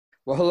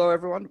Well, hello,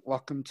 everyone.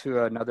 Welcome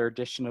to another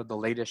edition of the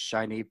latest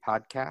Shiny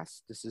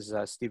podcast. This is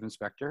Steven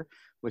Spector.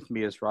 With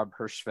me is Rob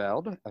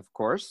Hirschfeld, of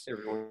course. Hey,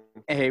 everyone.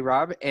 Hey,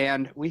 Rob.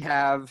 And we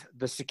have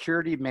the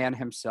security man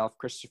himself,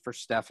 Chris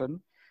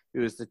Steffen,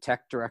 who is the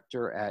tech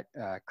director at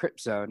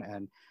Cryptzone.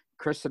 And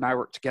Chris and I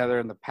worked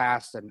together in the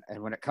past. And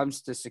when it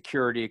comes to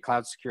security,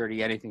 cloud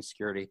security, anything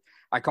security,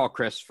 I call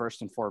Chris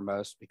first and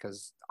foremost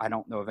because I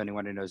don't know of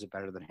anyone who knows it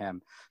better than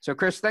him. So,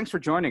 Chris, thanks for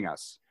joining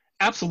us.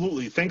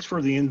 Absolutely. Thanks for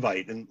the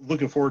invite and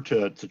looking forward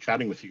to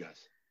chatting with you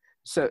guys.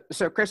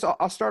 So Chris,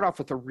 I'll start off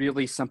with a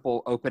really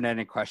simple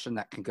open-ended question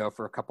that can go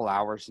for a couple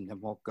hours and then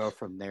we'll go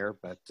from there.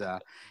 But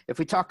if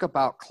we talk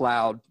about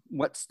cloud,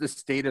 what's the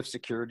state of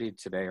security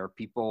today? Are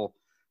people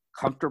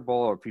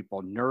comfortable? Are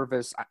people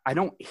nervous? I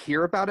don't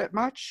hear about it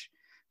much,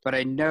 but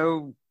I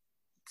know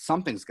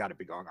something's got to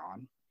be going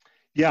on.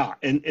 Yeah,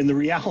 and the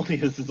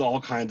reality is all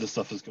kinds of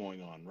stuff is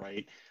going on,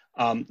 right?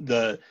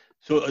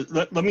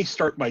 Let me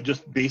start by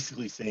just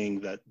basically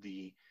saying that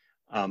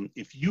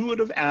if you would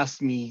have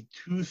asked me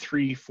 2,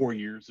 3, 4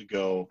 years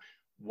ago,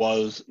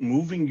 was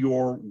moving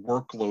your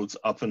workloads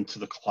up into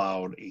the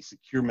cloud a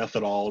secure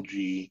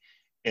methodology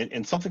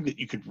and something that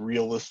you could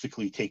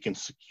realistically take and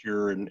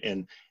secure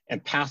and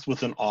pass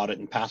with an audit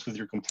and pass with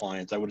your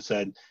compliance, I would have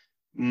said,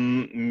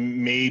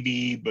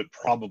 maybe, but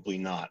probably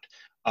not.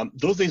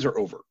 Those days are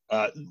over.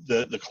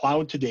 The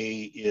cloud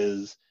today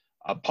is,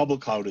 public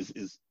cloud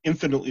is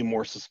infinitely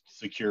more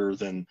secure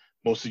than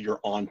most of your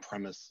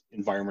on-premise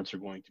environments are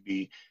going to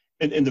be.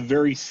 And the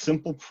very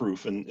simple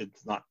proof, and it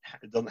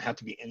doesn't have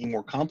to be any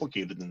more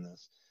complicated than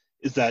this,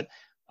 is that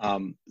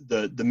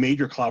the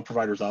major cloud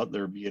providers out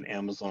there, be it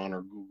Amazon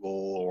or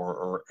Google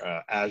or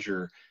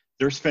Azure,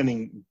 they're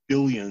spending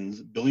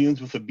billions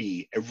with a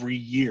B, every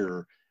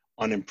year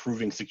on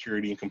improving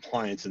security and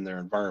compliance in their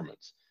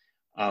environments.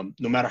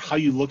 No matter how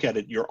you look at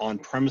it, your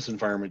on-premise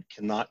environment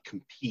cannot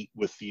compete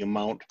with the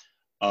amount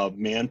of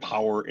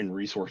manpower and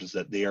resources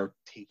that they are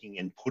taking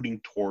and putting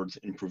towards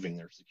improving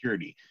their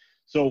security.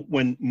 So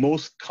when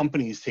most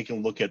companies take a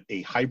look at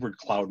a hybrid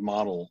cloud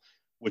model,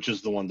 which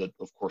is the one that,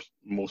 of course,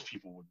 most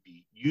people would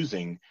be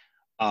using,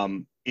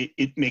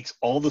 it makes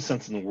all the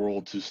sense in the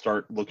world to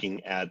start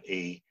looking at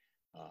a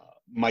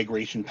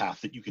migration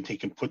path that you can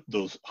take and put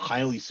those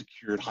highly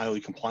secured, highly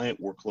compliant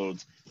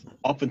workloads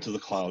up into the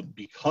cloud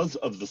because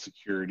of the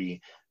security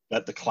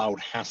that the cloud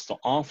has to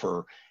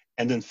offer,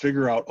 and then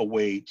figure out a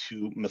way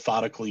to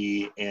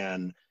methodically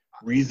and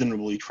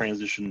reasonably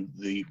transition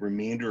the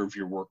remainder of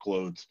your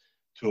workloads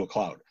to a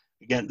cloud.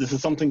 Again, this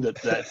is something that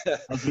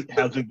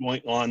has been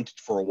going on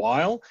for a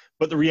while,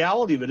 but the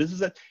reality of it is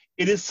that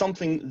it is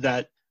something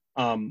that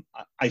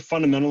I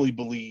fundamentally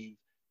believe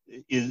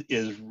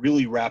is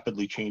really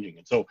rapidly changing.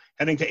 And so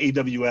heading to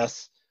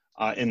AWS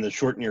in the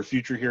short near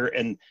future here,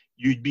 and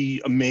you'd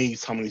be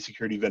amazed how many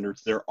security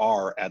vendors there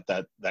are at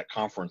that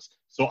conference.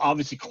 So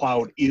obviously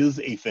cloud is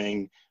a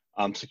thing.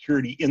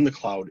 Security in the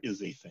cloud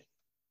is a thing.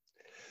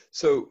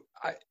 So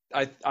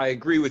I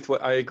agree with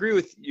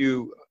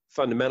you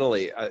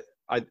fundamentally.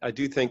 I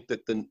do think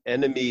that the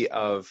enemy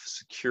of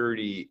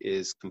security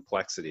is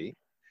complexity,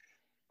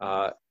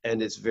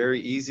 and it's very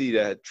easy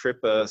to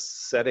trip a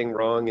setting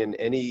wrong in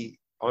any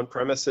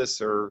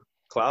on-premises or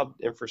cloud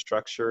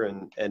infrastructure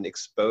and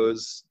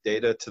expose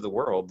data to the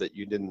world that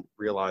you didn't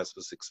realize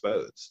was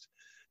exposed.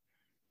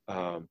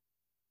 I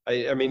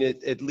mean,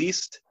 at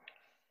least,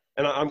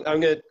 and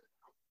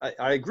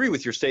I agree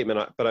with your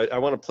statement, but I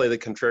want to play the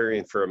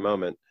contrarian for a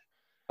moment.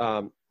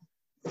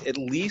 At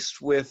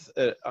least with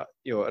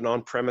an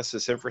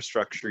on-premises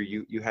infrastructure,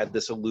 you had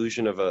this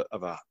illusion of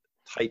a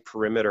tight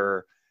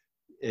perimeter.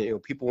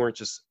 People weren't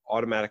just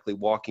automatically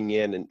walking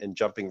in and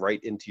jumping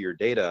right into your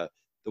data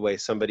the way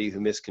somebody who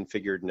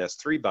misconfigured an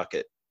S3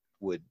 bucket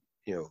would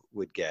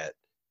get.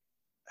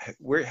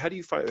 How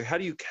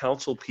do you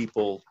counsel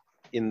people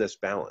in this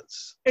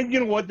balance? And you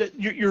know what?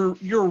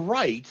 You're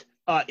right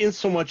in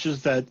so much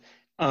as that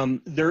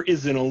there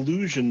is an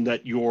illusion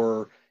that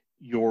your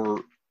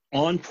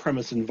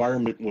on-premise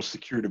environment was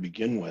secure to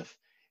begin with.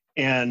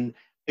 And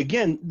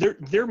again,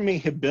 there may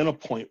have been a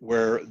point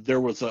where there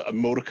was a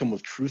modicum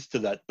of truth to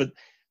that, but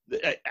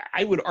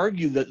I would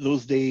argue that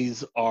those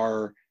days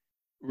are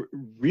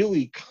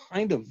really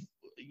kind of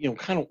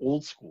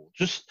old school.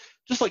 Just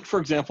like,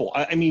 for example,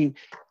 I mean,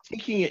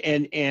 taking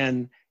it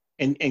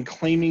and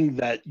claiming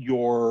that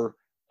your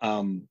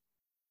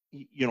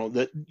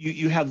that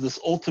you have this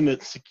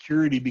ultimate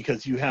security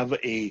because you have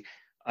a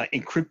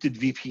encrypted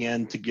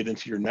VPN to get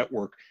into your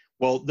network.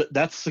 Well,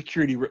 that's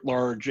security writ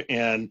large.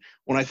 And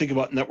when I think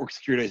about network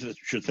security, I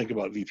should think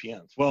about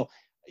VPNs. Well,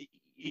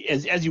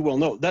 as you well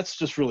know, that's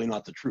just really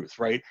not the truth,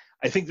 right?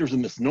 I think there's a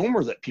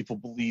misnomer that people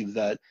believe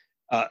that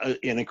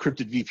an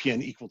encrypted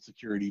VPN equals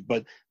security.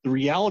 But the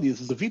reality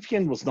is a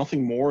VPN was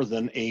nothing more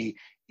than a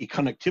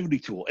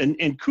connectivity tool.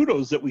 And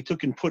kudos that we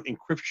took and put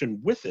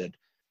encryption with it.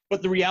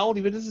 But the reality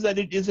of it is that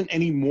it isn't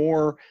any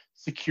more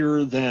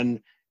secure than,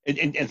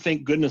 and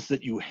thank goodness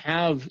that you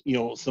have,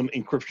 some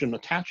encryption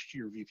attached to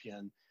your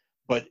VPN.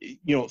 But,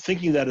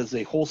 thinking that as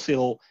a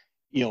wholesale,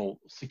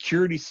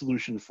 security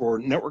solution for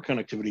network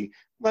connectivity,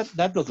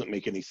 that doesn't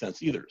make any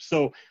sense either.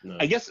 So No.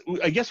 I guess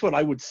what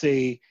I would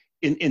say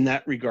in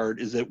that regard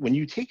is that when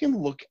you take a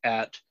look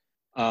at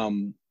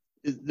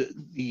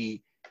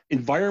the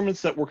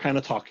environments that we're kind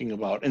of talking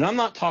about, and I'm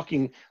not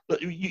talking,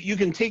 you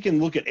can take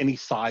and look at any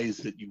size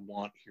that you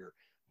want here,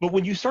 but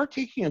when you start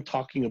taking and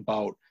talking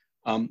about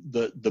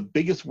the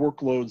biggest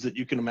workloads that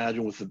you can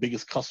imagine with the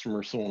biggest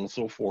customers, so on and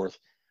so forth,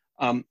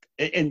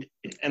 and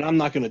I'm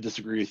not going to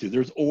disagree with you.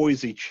 There's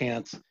always a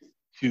chance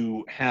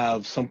to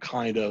have some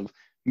kind of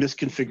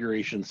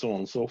misconfiguration, so on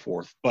and so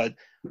forth. But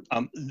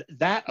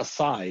that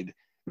aside,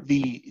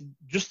 the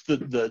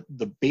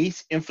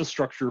base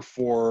infrastructure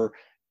for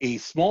a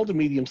small to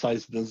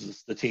medium-sized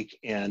business to take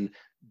and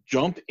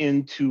jump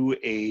into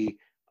a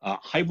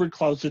hybrid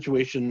cloud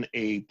situation,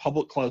 a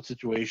public cloud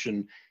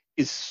situation,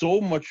 is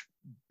so much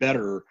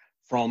better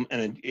from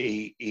an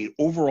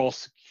overall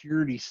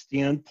security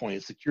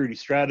standpoint, security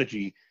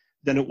strategy,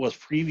 than it was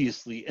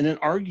previously, and then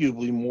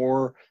arguably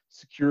more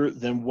secure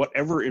than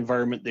whatever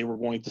environment they were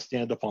going to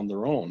stand up on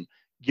their own,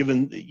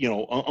 given,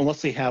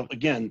 unless they have,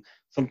 again,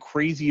 some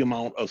crazy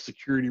amount of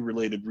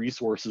security-related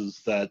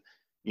resources that,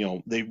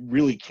 they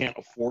really can't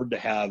afford to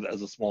have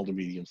as a small to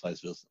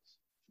medium-sized business.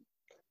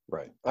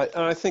 Right.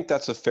 I think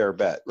that's a fair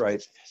bet,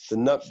 right?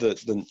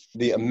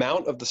 The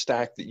amount of the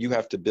stack that you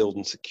have to build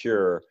and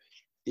secure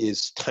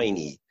is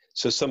tiny.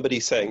 So somebody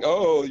saying,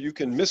 oh, you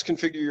can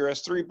misconfigure your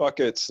S3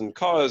 buckets and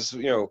cause,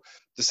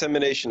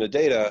 dissemination of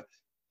data,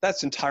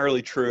 that's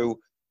entirely true.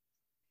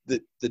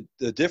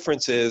 The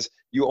difference is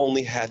you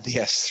only had the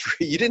S3.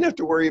 You didn't have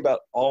to worry about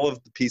all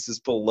of the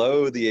pieces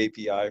below the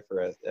API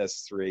for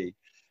S3.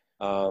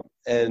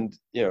 And,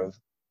 the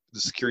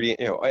security,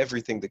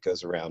 everything that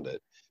goes around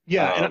it.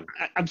 Yeah, and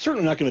I'm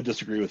certainly not going to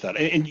disagree with that.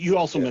 And you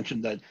also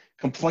mentioned that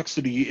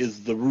complexity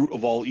is the root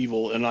of all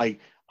evil, and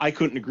I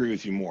couldn't agree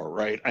with you more,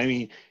 right? I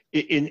mean,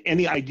 in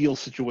any ideal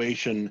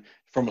situation,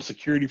 from a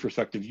security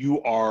perspective,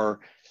 you are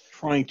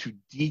trying to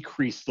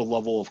decrease the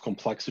level of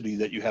complexity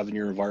that you have in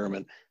your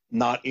environment,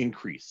 not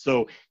increase.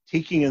 So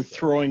taking and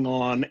throwing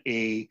on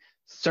a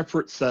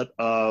separate set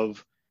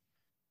of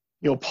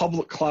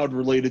public cloud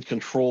related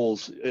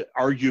controls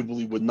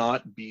arguably would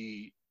not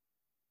be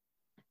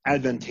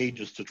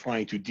advantageous to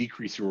trying to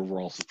decrease your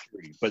overall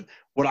security. But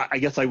what I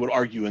guess I would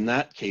argue in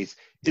that case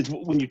is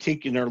when you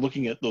take and are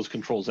looking at those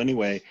controls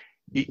anyway,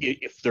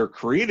 if they're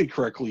created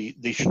correctly,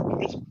 they should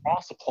just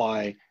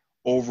cross-apply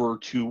over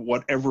to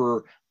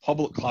whatever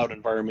public cloud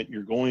environment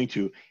you're going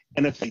to.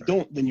 And if they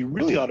don't, then you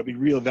really ought to be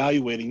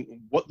reevaluating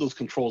what those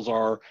controls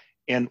are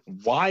and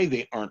why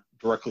they aren't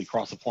directly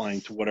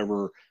cross-applying to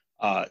whatever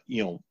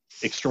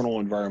external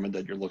environment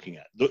that you're looking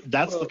at.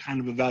 That's the kind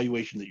of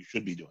evaluation that you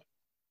should be doing.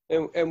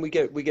 And we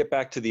get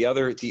back to the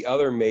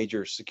other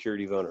major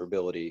security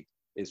vulnerability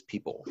is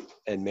people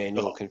and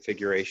manual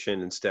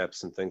configuration and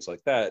steps and things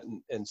like that.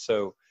 And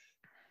so,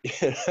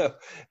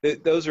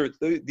 these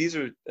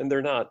are, and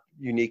they're not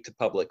unique to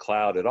public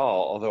cloud at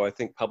all. Although I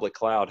think public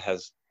cloud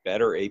has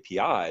better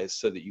APIs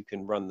so that you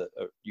can run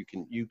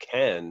you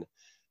can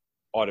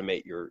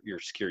automate your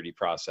security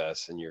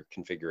process and your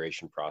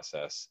configuration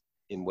process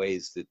in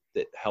ways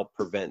that help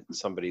prevent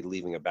somebody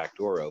leaving a back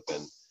door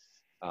open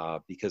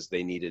because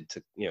they needed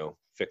to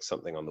fix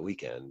something on the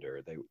weekend,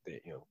 or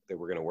they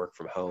were going to work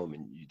from home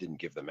and you didn't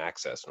give them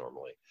access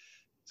normally,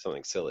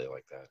 something silly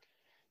like that.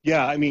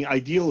 Yeah, I mean,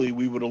 ideally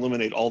we would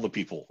eliminate all the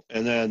people,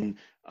 and then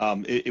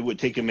it would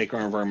take and make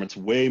our environments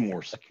way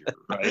more secure,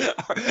 right?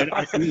 And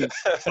I mean,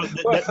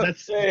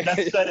 that's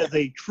said as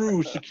a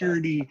true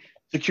security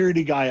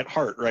guy at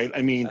heart, right?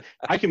 I mean,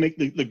 I can make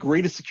the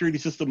greatest security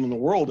system in the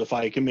world if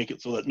I can make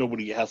it so that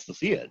nobody has to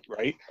see it,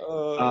 right?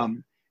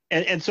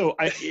 And so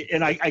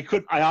I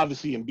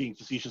obviously am being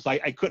facetious.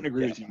 I couldn't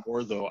agree with you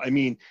more, though. I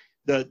mean,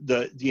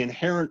 the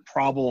inherent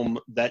problem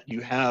that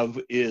you have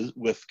is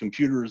with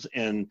computers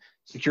and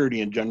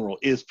security in general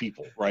is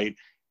people, right?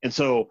 And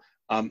so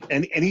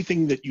and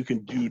anything that you can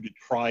do to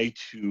try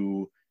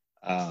to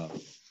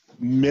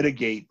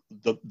mitigate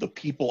the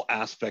people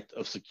aspect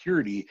of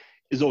security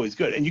is always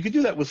good. And you can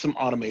do that with some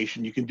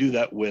automation. You can do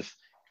that with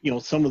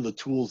some of the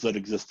tools that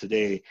exist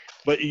today,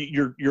 but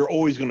you're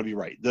always going to be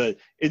right.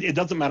 It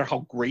doesn't matter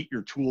how great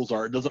your tools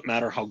are. It doesn't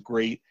matter how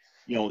great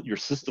your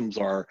systems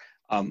are.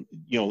 The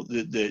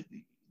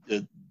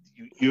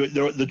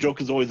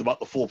joke is always about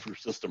the foolproof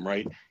system,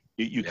 right?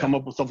 You come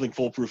up with something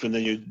foolproof and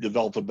then you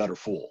develop a better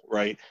fool,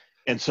 right?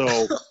 And so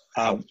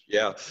but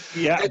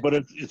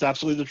it's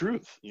absolutely the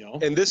truth,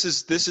 And this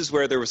is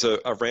where there was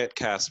a rant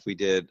cast we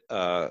did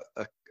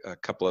a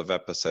couple of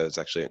episodes,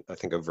 actually, I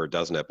think over a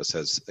dozen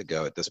episodes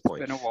ago at this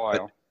point. It's been a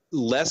while. But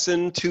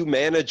lesson to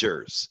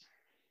managers: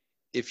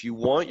 if you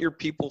want your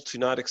people to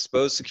not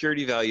expose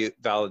security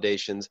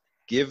validations,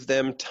 give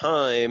them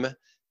time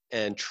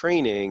and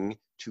training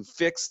to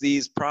fix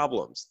these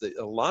problems.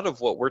 A lot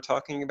of what we're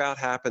talking about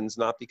happens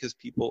not because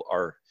people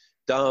are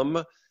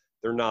dumb,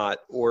 they're not,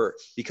 or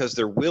because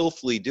they're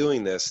willfully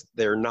doing this,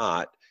 they're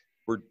not.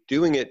 We're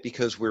doing it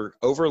because we're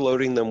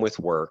overloading them with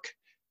work,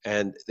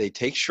 and they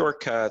take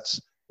shortcuts,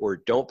 or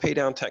don't pay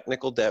down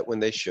technical debt when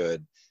they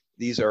should.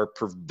 These are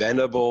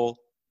preventable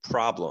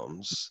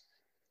problems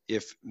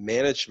if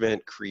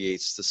management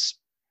creates the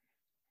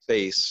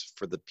space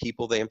for the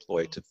people they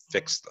employ to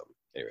fix them.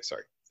 Anyway,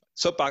 sorry.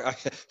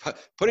 Soapbox,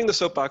 putting the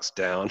soapbox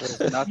down.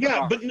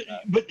 Yeah,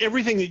 but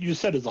everything that you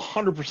said is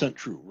 100%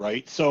 true,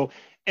 right? So,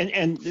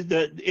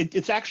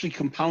 it's actually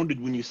compounded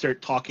when you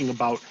start talking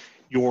about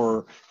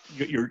your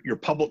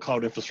public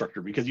cloud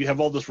infrastructure, because you have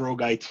all this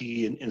rogue IT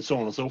and so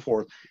on and so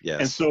forth. Yes.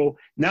 And so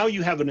now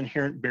you have an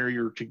inherent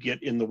barrier to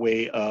get in the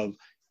way of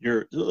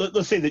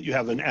let's say that you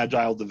have an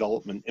agile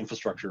development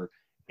infrastructure,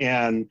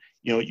 and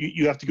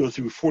you have to go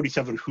through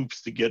 47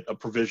 hoops to get a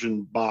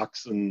provision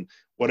box and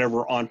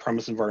whatever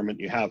on-premise environment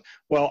you have.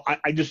 Well,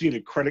 I just need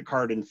a credit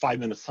card in 5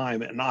 minutes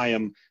time, and I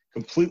am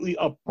completely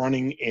up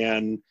running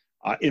and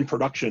in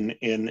production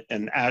in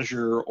an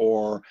Azure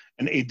or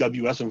an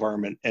AWS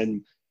environment,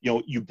 and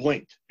you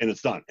blinked and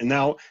it's done. And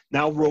now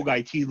rogue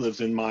IT lives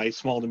in my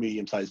small to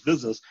medium-sized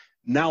business.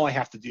 Now I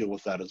have to deal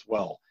with that as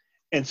well.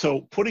 And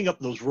so putting up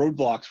those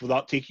roadblocks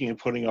without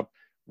putting up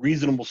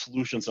reasonable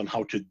solutions on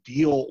how to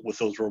deal with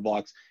those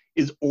roadblocks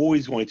is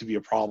always going to be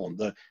a problem.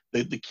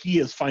 The key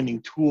is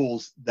finding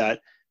tools that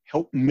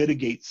help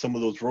mitigate some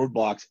of those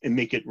roadblocks and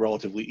make it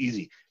relatively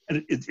easy.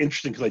 And it's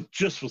interesting because I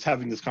just was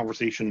having this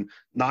conversation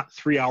not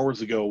 3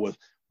 hours ago with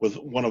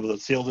one of the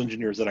sales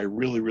engineers that I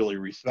really, really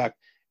respect.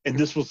 And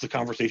this was the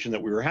conversation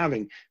that we were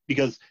having,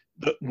 because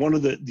one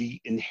of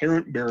the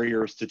inherent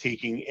barriers to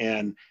taking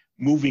and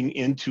moving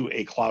into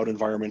a cloud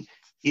environment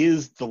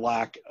is the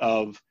lack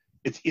of,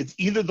 it's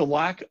either the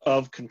lack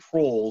of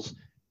controls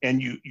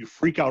and you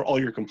freak out all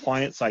your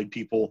compliance side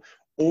people,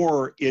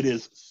 or it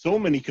is so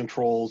many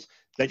controls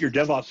that your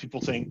DevOps people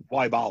saying,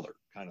 why bother,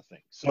 kind of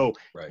thing. So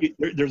right.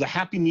 There's a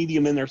happy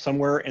medium in there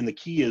somewhere, and the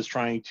key is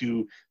trying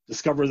to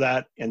discover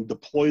that and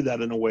deploy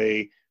that in a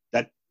way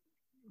that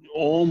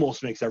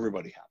almost makes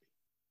everybody happy.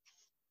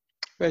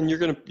 And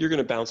you're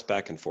gonna bounce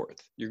back and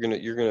forth.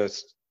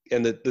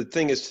 And the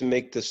thing is to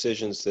make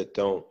decisions that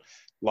don't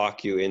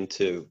lock you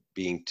into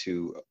being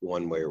too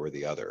one way or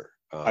the other.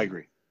 I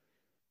agree.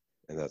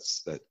 And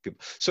that's that people.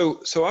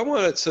 So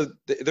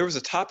there was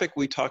a topic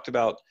we talked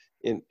about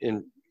in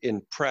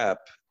prep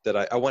that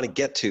I want to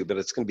get to, but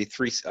it's going to be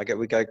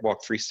we got to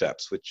walk 3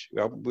 steps, which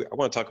I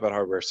want to talk about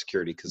hardware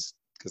security because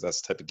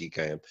that's the type of geek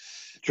I am.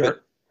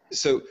 Sure.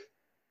 So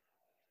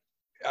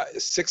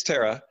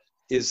Cyxtera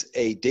is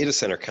a data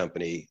center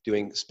company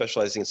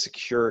specializing in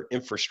secure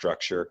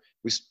infrastructure.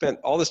 We spent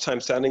all this time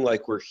sounding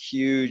like we're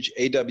huge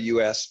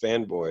AWS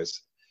fanboys.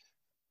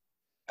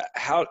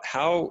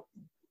 How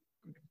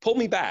pull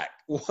me back.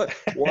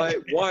 Why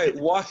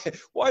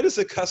does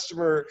a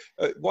customer,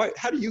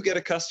 how do you get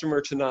a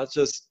customer to not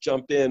just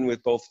jump in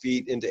with both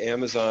feet into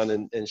Amazon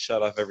and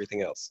shut off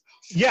everything else?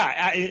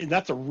 Yeah,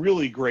 that's a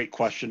really great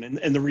question.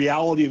 And the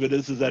reality of it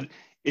is that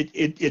it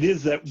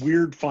is that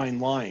weird fine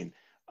line.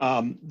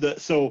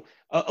 So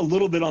a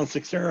little bit on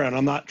Cyxtera, and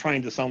I'm not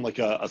trying to sound like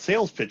a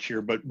sales pitch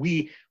here, but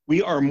we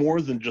are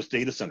more than just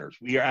data centers.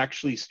 We are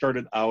actually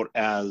started out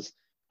as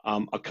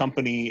a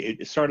company.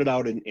 It started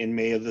out in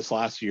May of this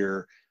last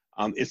year.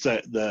 It's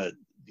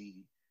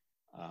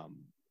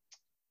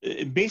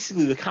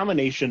basically the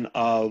combination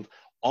of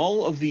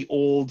all of the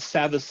old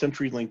Savvis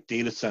CenturyLink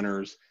data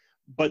centers,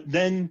 but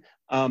then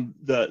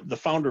the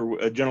founder,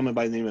 a gentleman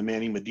by the name of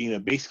Manny Medina,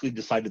 basically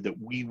decided that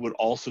we would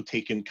also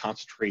take and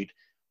concentrate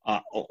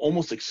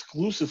almost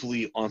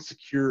exclusively on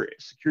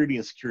security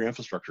and secure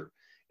infrastructure.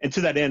 And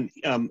to that end,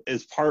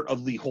 as part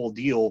of the whole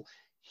deal,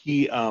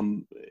 he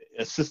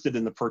assisted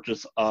in the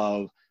purchase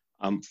of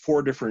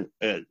 4 different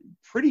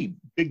pretty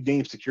big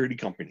name security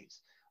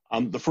companies.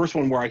 The first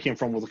one where I came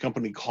from was a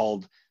company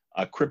called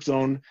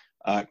Cryptzone.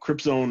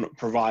 Cryptzone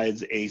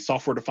provides a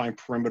software-defined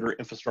perimeter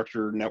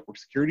infrastructure network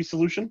security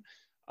solution.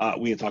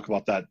 We can talk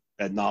about that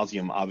ad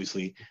nauseum,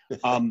 obviously.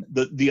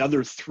 The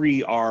other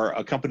 3 are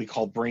a company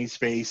called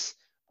BrainSpace,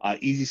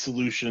 Easy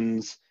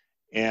Solutions,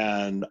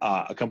 and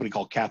a company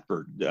called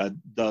Catbird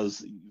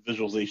does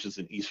visualizations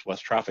in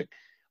east-west traffic.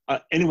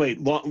 Anyway,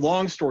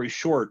 long story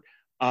short,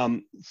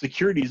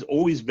 security has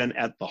always been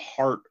at the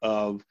heart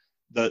of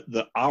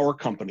our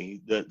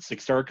company, the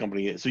Cyxtera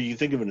company. So you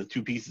think of it in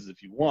 2 pieces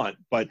if you want,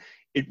 but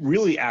it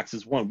really acts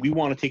as one. We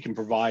want to take and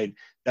provide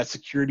that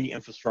security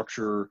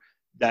infrastructure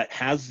that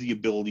has the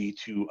ability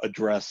to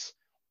address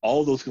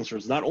all of those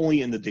concerns, not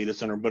only in the data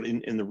center, but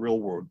in the real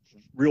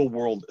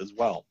world as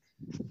well.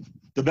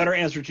 The better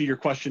answer to your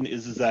question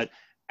is that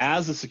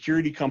as a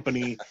security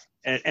company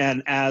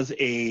and as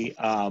a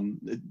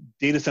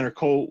data center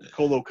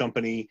colo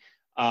company,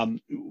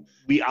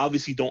 we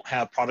obviously don't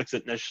have products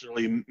that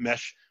necessarily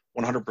mesh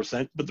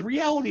 100%, but the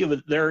reality of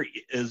it there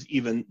is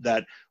even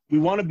that we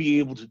want to be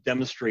able to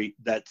demonstrate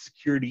that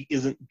security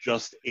isn't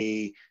just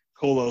a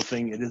colo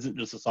thing, it isn't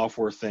just a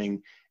software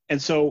thing.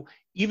 And so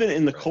even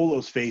in the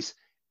colo space,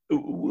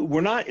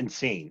 we're not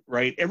insane,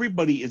 right?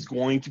 Everybody is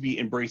going to be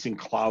embracing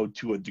cloud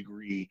to a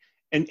degree,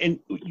 and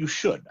you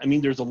should. I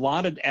mean, there's a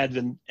lot of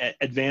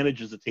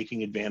advantages of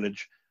taking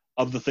advantage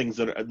of the things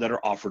that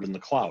are offered in the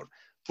cloud.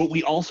 but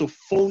we also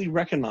fully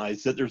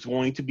recognize that there's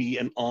going to be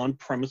an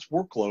on-premise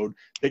workload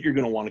that you're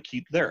going to want to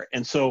keep there.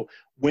 And so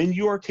when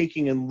you are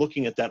taking and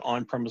looking at that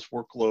on-premise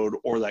workload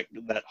or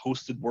that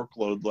hosted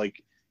workload,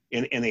 like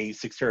in a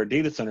 6-tera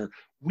data center,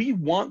 we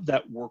want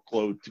that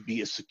workload to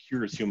be as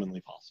secure as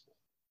humanly possible.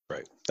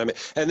 Right. I mean,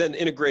 and then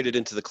integrated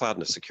into the cloud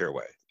in a secure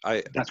way.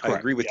 That's correct. I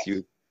agree with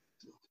you.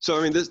 So,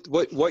 I mean,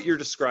 what you're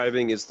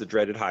describing is the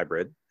dreaded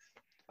hybrid,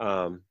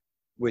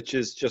 which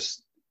is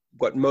just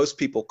what most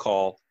people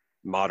call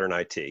modern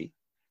IT.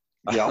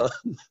 Yeah,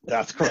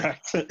 that's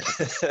correct.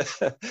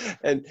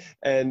 and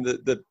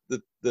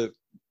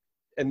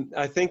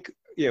I think,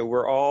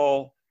 we're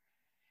all,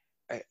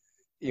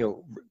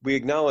 we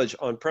acknowledge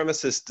on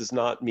premises does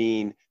not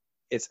mean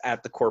it's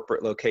at the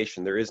corporate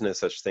location. There is no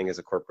such thing as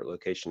a corporate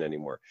location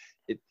anymore.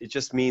 It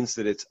just means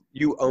that it's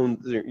you own,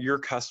 your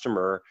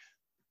customer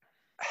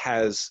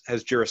has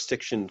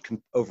jurisdiction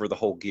over the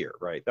whole gear,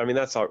 right? I mean,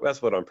 that's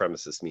what on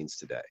premises means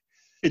today.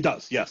 It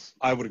does, yes.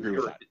 I would agree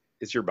with that.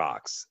 It's your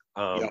box.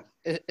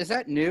 Is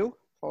that new?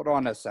 Hold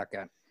on a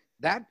second.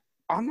 That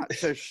I'm not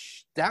so.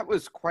 That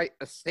was quite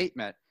a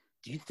statement.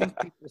 Do you think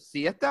people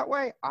see it that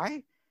way?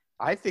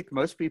 I think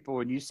most people,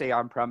 when you say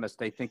on premise,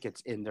 they think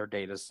it's in their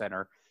data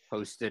center,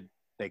 hosted,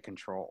 they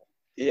control.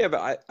 Yeah,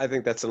 but I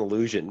think that's an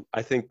illusion.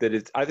 I think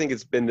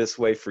it's been this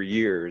way for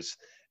years.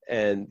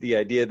 And the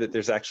idea that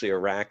there's actually a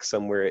rack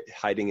somewhere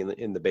hiding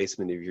in the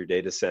basement of your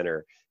data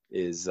center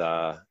is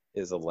a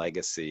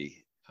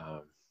legacy.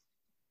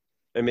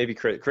 And maybe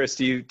Chris,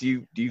 do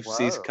you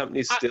see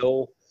companies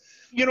still?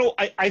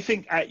 I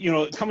think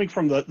coming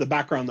from the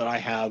background that I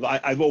have,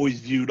 I've always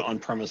viewed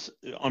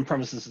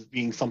on-premises as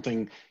being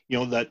something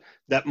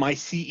that my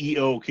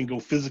CEO can go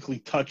physically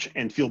touch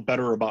and feel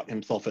better about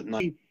himself at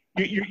night.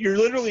 You're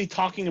literally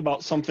talking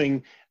about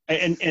something,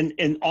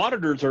 and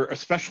auditors are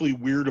especially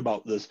weird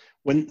about this.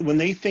 When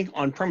they think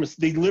on-premise,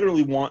 they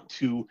literally want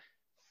to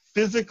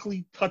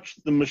physically touch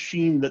the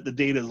machine that the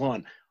data is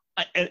on.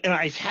 And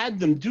I've had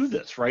them do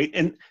this, right?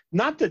 And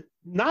not that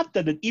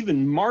it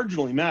even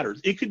marginally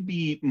matters. It could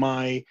be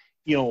my,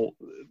 the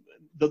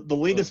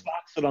latest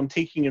box that I'm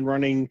taking and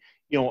running,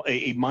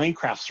 a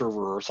Minecraft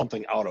server or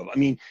something out of. I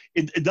mean,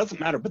 it doesn't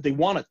matter, but they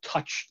want to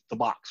touch the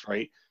box,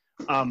 right?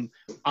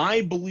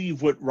 I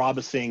believe what Rob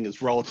is saying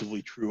is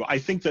relatively true. I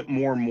think that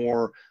more and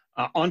more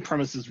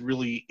on-premises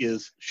really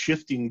is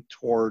shifting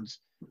towards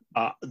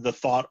the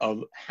thought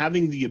of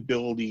having the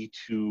ability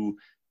to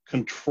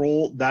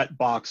control that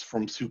box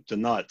from soup to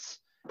nuts,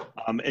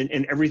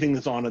 and everything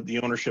that's on it, the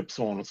ownership,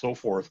 so on and so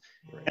forth.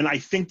 Right. And I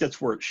think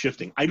that's where it's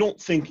shifting. I don't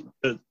think,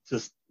 to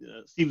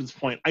Stephen's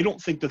point, I don't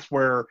think that's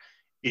where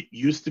it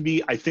used to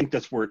be. I think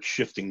that's where it's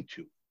shifting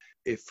to.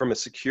 If from a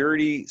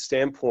security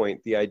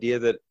standpoint, the idea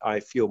that I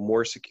feel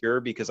more secure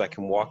because I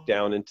can walk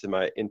down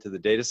into the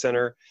data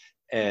center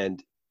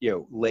and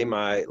lay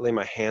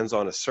my hands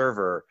on a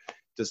server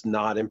does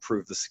not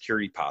improve the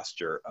security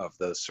posture of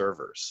those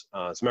servers.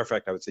 As a matter of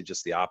fact, I would say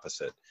just the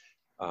opposite.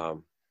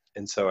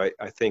 And so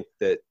I think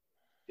that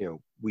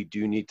we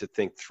do need to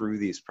think through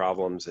these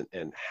problems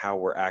and how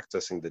we're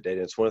accessing the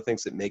data. It's one of the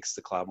things that makes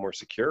the cloud more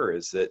secure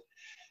is that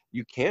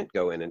you can't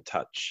go in and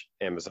touch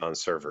Amazon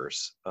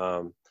servers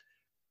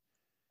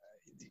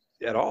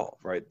at all,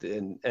 right?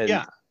 And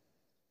yeah,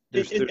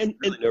 there's really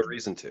no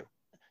reason to.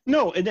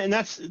 No, and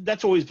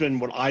that's always been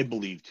what I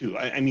believe too.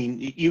 I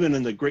mean, even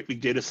in the great big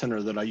data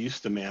center that I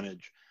used to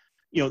manage,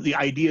 the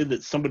idea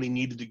that somebody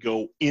needed to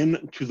go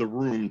into the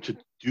room to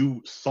do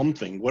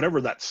something,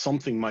 whatever that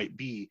something might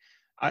be,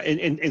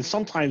 and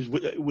sometimes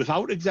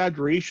without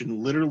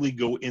exaggeration, literally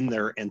go in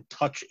there and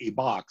touch a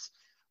box,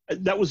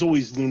 that was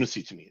always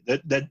lunacy to me.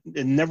 That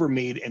it never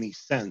made any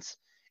sense.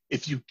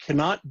 If you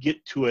cannot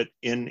get to it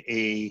in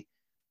a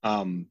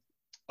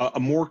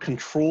more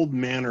controlled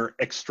manner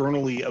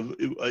externally,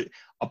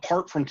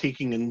 apart from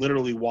taking and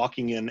literally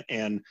walking in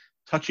and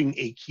touching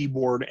a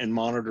keyboard and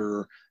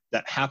monitor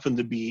that happened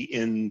to be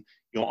in,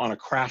 on a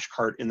crash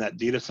cart in that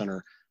data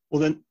center, well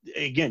then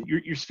again,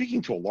 you're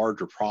speaking to a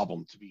larger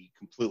problem, to be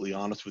completely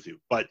honest with you.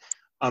 But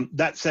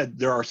that said,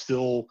 there are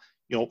still,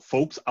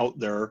 folks out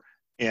there,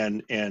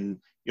 and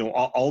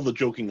all the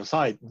joking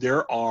aside,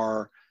 there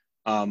are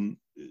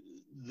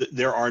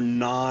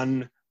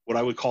what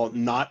I would call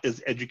not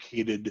as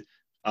educated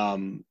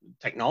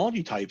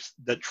technology types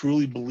that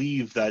truly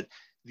believe that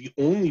the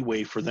only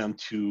way for them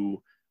to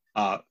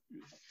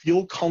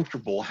feel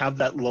comfortable, have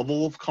that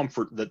level of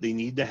comfort that they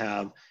need to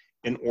have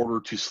in order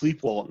to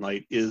sleep well at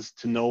night, is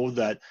to know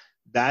that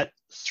that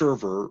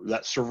server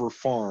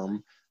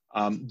farm,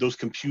 those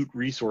compute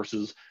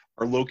resources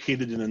are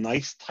located in a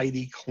nice,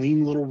 tidy,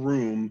 clean little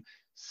room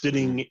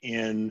sitting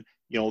in,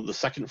 the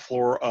second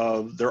floor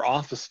of their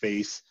office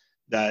space.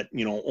 That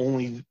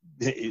only,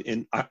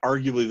 and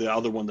arguably the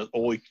other one that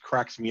always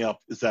cracks me up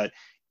is that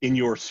in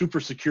your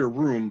super secure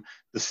room,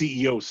 the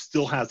CEO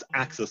still has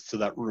access to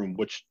that room,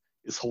 which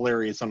is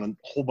hilarious on a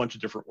whole bunch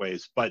of different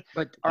ways. But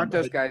aren't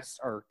those guys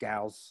or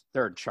gals?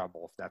 They're in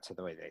trouble if that's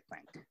the way they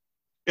think.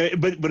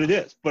 But it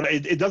is. But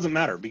it doesn't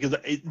matter, because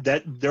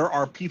that there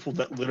are people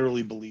that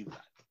literally believe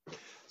that.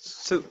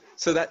 So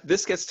that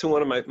this gets to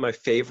one of my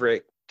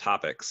favorite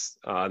topics,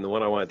 and the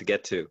one I wanted to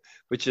get to,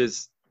 which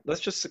is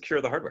let's just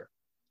secure the hardware,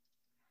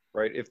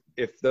 right?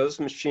 If those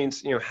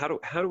machines, how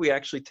do we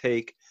actually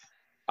take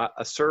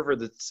a server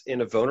that's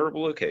in a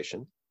vulnerable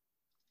location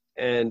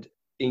and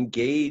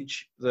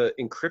engage the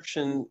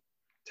encryption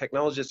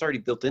technology that's already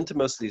built into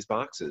most of these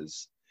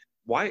boxes?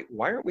 Why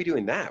aren't we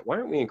doing that? Why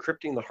aren't we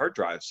encrypting the hard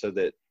drives so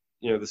that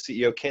the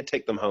CEO can't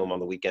take them home on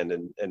the weekend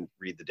and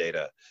read the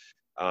data?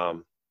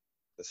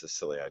 This is a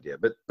silly idea,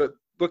 but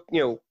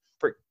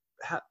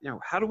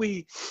how do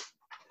we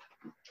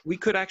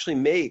could actually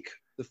make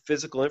the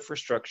physical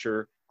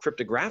infrastructure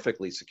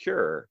cryptographically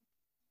secure?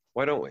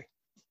 Why don't we?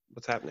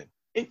 What's happening?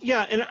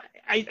 And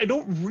I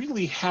don't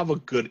really have a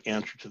good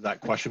answer to that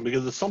question,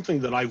 because it's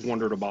something that I've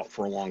wondered about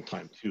for a long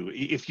time too.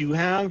 If you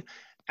have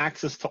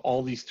access to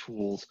all these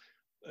tools,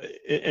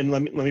 and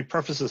let me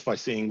preface this by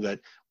saying that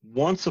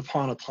once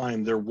upon a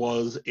time there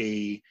was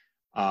a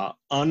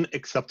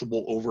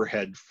unacceptable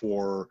overhead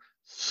for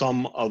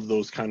some of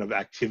those kind of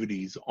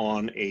activities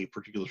on a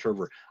particular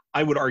server.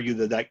 I would argue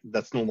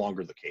that's no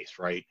longer the case,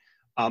 right?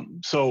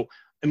 So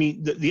I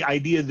mean, the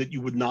idea that you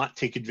would not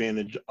take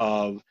advantage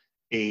of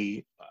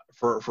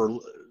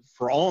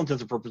for all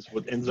intents and purposes,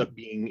 what ends up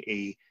being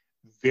a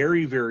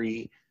very,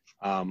 very,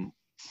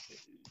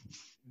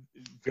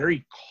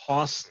 very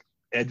cost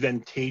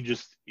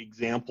advantageous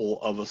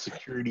example of a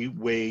secure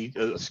way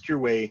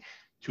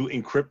to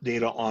encrypt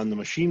data on the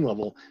machine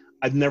level.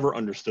 I've never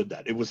understood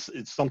that.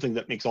 It's something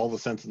that makes all the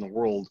sense in the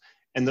world.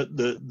 And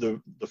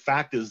the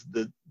fact is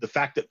that the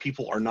fact that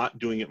people are not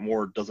doing it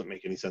more doesn't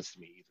make any sense to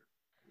me either.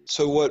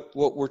 So what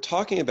we're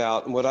talking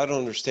about, and what I don't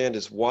understand,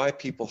 is why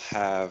people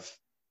have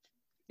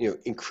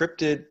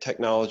encrypted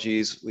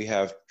technologies. We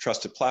have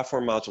trusted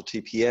platform module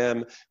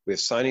TPM. We have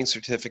signing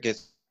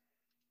certificates.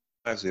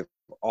 We have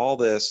all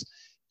this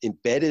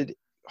embedded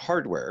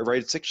hardware,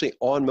 right? It's actually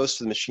on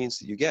most of the machines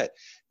that you get,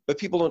 but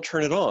people don't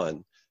turn it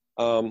on.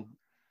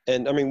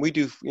 And I mean, we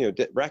do,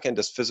 RackN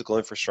does physical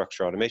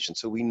infrastructure automation,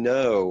 so we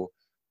know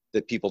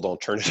that people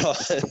don't turn it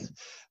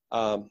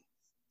on.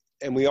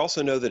 And we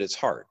also know that it's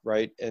hard,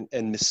 right?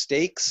 And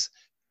mistakes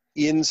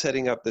in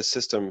setting up this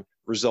system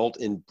result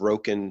in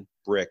broken,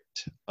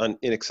 bricked,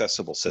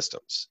 inaccessible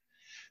systems.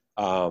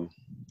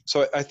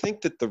 So I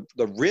think that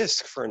the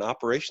risk for an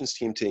operations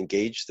team to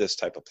engage this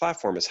type of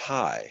platform is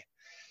high,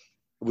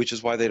 which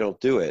is why they don't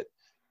do it.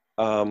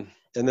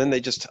 And then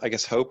they just, I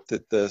guess, hope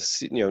that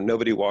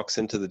nobody walks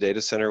into the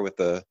data center with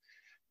a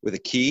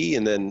key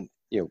and then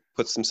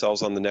puts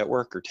themselves on the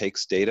network or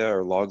takes data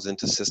or logs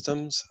into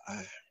systems.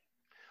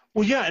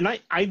 Well, yeah, and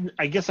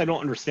I guess I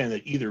don't understand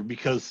that either,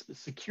 because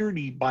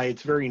security by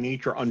its very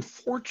nature,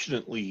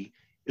 unfortunately,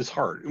 is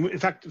hard. In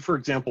fact, for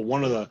example,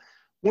 one of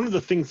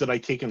the things that I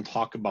take and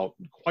talk about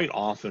quite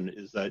often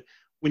is that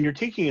when you're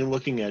taking and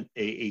looking at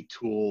a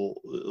tool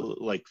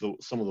like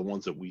some of the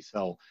ones that we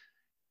sell,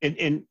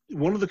 and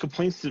one of the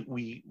complaints that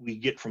we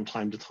get from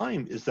time to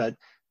time is that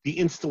the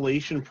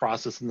installation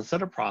process and the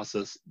setup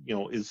process,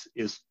 is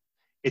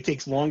it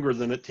takes longer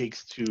than it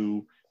takes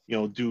to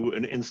do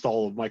an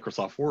install of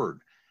Microsoft Word.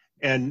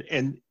 And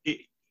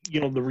it,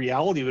 the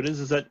reality of it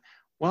is that,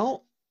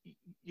 well,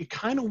 you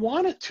kind of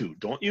want it to,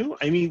 don't you?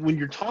 I mean, when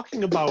you're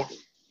talking about,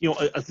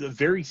 a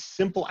very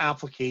simple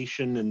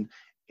application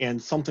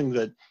and something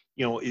that,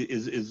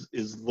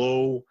 is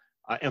low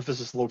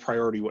emphasis, low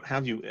priority, what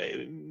have you,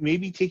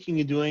 maybe taking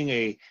and doing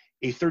a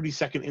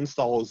 30-second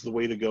install is the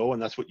way to go,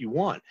 and that's what you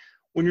want.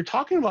 When you're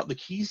talking about the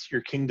keys to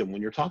your kingdom,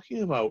 when you're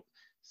talking about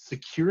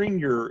securing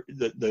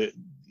the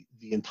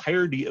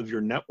entirety of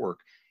your network,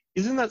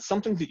 isn't that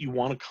something that you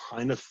want to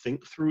kind of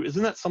think through?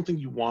 Isn't that something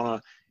you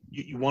want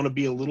to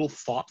be a little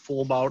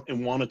thoughtful about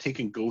and want to take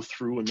and go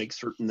through and make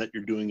certain that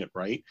you're doing it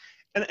right?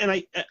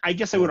 And I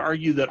guess I would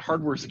argue that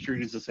hardware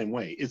security is the same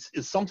way.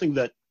 It's something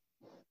that,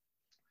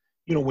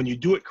 when you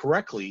do it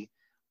correctly,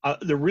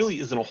 there really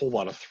isn't a whole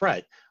lot of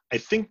threat. I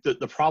think that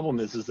the problem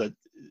is that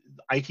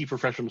IT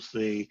professionals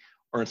today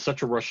are in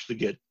such a rush to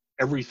get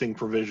everything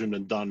provisioned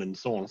and done and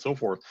so on and so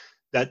forth,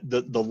 that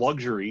the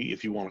luxury,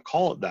 if you want to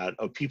call it that,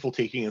 of people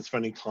taking and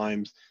spending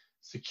times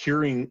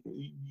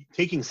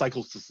taking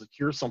cycles to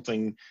secure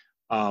something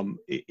from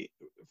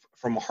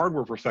a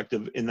hardware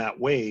perspective in that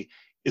way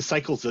is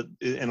cycles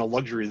and a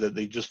luxury that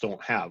they just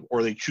don't have,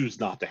 or they choose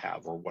not to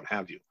have, or what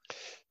have you.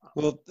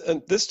 Well,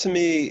 and this to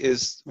me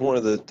is one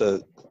of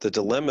the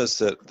dilemmas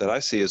that I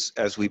see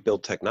as we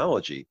build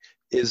technology,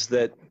 is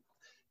that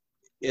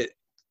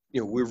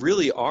we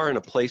really are in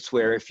a place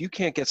where if you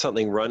can't get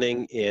something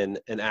running in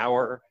an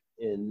hour,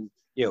 in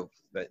not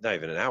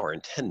even an hour,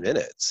 in 10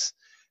 minutes,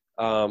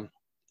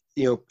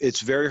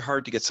 it's very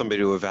hard to get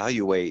somebody to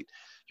evaluate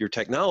your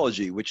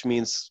technology, which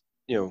means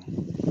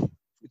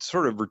it's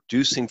sort of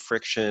reducing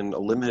friction,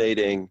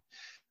 eliminating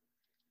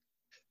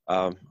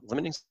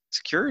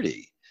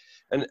security.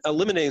 And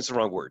eliminating is the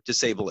wrong word,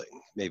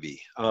 disabling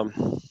maybe.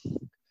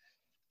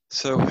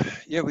 So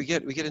yeah, we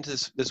get into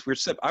this weird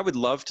step. I would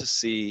love to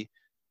see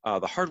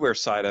the hardware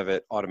side of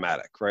it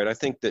automatic, right? I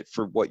think that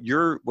for what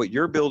you're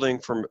building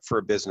for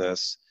a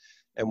business,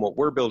 and what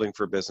we're building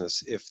for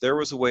business, if there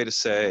was a way to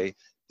say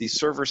these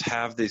servers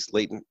have these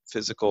latent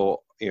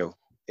physical,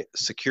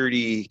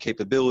 security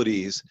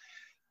capabilities,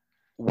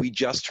 we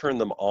just turn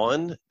them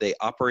on, they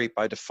operate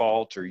by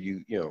default, or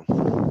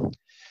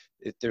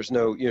there's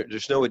no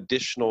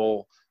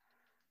additional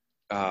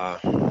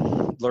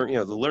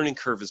the learning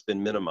curve has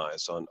been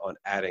minimized on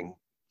adding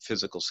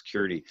physical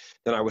security,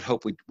 then I would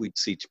hope we'd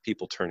see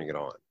people turning it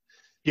on.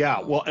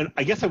 Yeah, well, and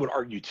I guess I would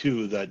argue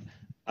too that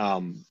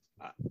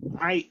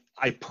I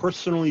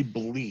personally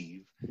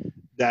believe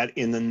that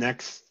in the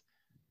next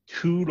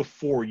 2 to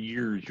 4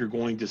 years, you're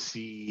going to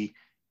see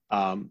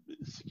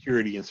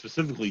security, and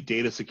specifically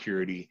data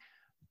security,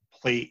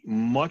 play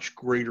much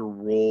greater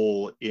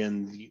role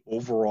in the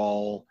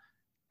overall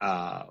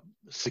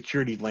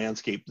security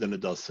landscape than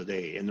it does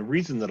today. And the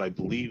reason that I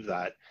believe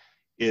that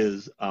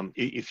is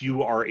if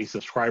you are a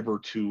subscriber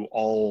to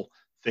all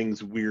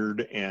things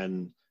weird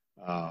and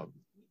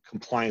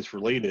compliance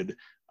related,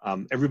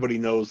 everybody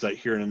knows that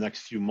here in the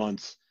next few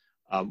months,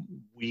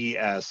 we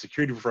as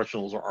security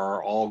professionals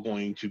are all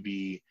going to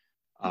be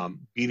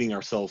beating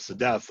ourselves to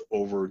death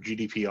over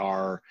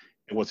GDPR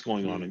and what's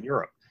going on in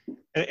Europe.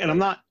 And I'm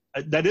not,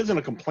 that isn't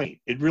a complaint.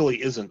 It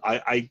really isn't.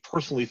 I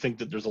personally think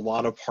that there's a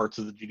lot of parts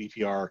of the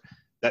GDPR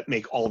that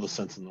make all the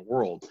sense in the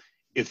world.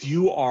 If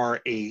you are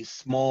a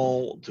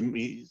small to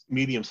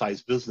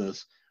medium-sized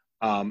business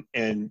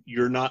and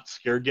you're not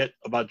scared yet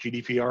about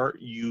GDPR,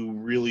 you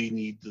really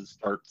need to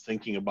start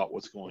thinking about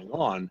what's going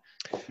on,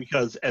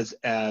 because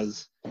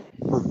as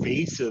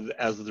pervasive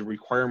as the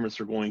requirements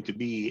are going to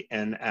be,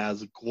 and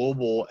as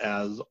global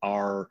as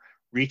our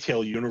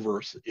retail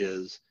universe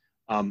is,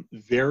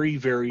 very,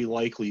 very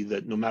likely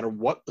that no matter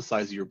what the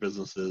size of your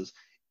business is,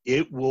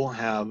 it will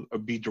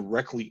be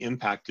directly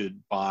impacted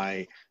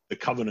by the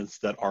covenants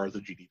that are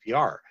the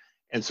GDPR.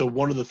 And so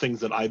one of the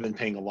things that I've been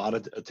paying a lot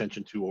of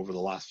attention to over the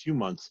last few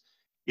months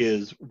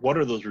is, what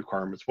are those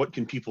requirements? What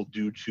can people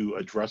do to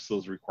address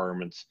those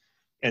requirements?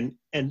 And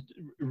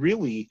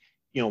really,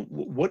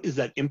 what is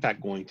that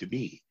impact going to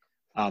be?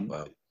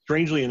 Wow.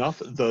 Strangely enough,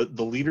 the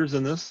leaders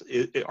in this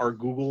are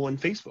Google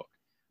and Facebook.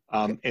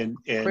 And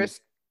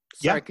Chris,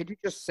 sorry, could you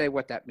just say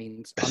what that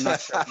means? I'm not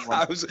sure.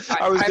 I was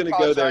going to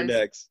go there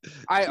next.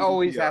 I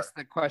always ask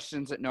the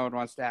questions that no one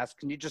wants to ask.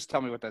 Can you just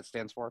tell me what that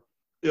stands for?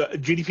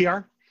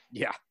 GDPR?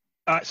 Yeah.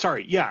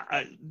 Sorry. Yeah.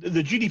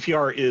 The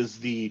GDPR is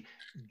the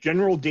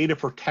General Data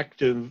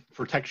Protection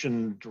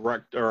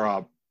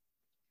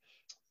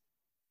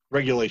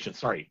Regulation.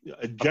 Sorry,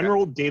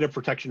 General Data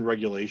Protection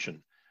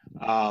Regulation.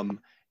 And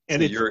so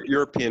it's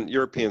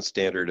European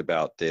standard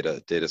about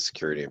data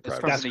security and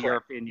privacy. That's from the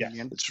European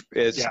Union.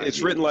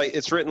 It's written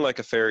like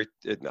a fairy.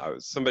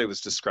 Somebody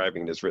was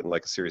describing it as written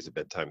like a series of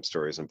bedtime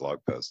stories and blog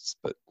posts,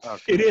 but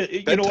it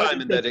is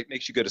bedtime, and that it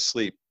makes you go to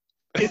sleep.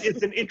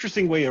 It's an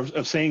interesting way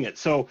of saying it.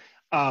 So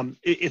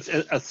it's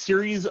a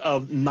series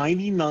of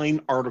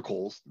 99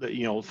 articles that,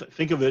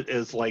 think of it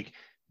as like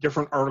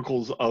different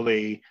articles of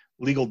a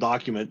legal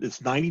document.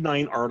 It's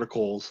 99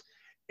 articles,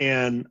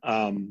 and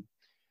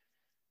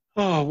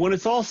when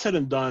it's all said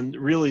and done,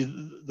 really,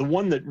 the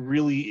one that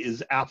really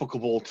is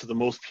applicable to the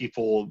most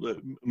people,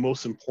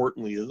 most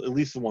importantly, at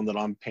least the one that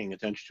I'm paying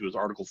attention to, is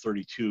Article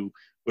 32,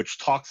 which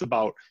talks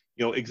about,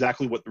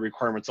 exactly what the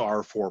requirements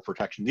are for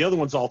protection. The other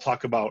ones all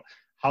talk about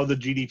how the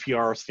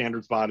GDPR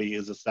standards body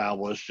is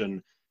established,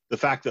 and the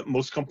fact that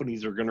most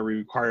companies are going to be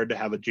required to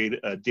have a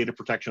data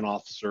protection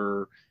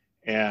officer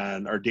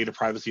or data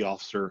privacy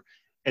officer,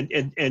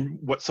 and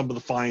what some of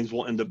the fines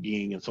will end up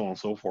being, and so on and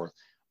so forth.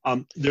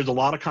 There's a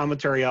lot of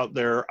commentary out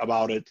there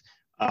about it.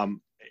 And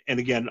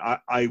again,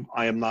 I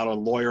am not a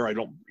lawyer. I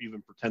don't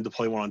even pretend to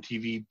play one on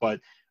TV, but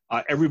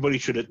everybody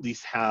should at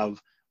least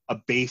have a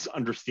base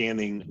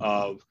understanding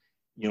of,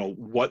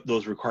 what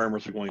those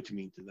requirements are going to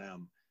mean to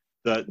them.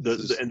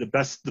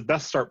 The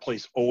best start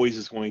place always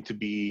is going to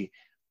be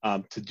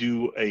to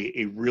do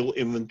a real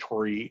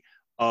inventory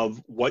of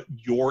what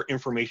your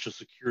information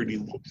security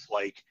looks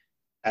like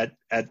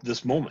at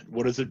this moment.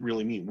 What does it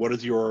really mean? What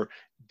does your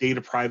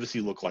data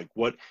privacy look like?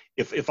 What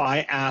if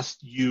I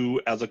asked you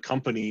as a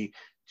company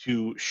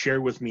to share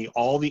with me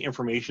all the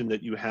information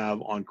that you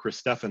have on Chris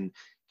Steffen,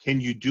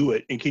 can you do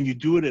it? And can you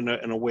do it in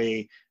a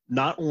way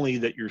not only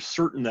that you're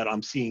certain that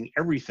I'm seeing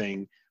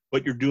everything,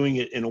 but you're doing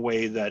it in a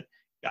way that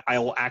I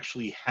will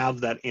actually have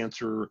that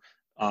answer,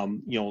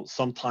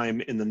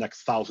 sometime in the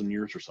next 1,000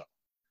 years or so.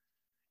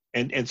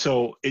 And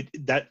so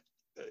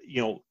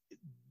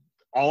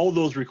all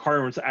those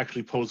requirements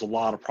actually pose a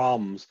lot of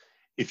problems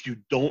if you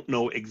don't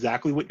know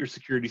exactly what your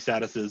security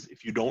status is,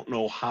 if you don't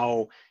know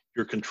how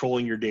you're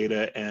controlling your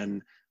data,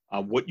 and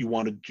what you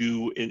want to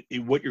do,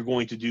 and what you're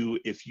going to do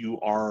if you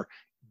are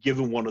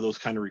given one of those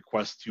kind of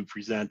requests to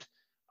present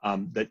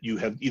that you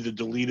have either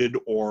deleted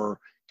or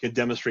can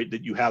demonstrate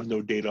that you have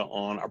no data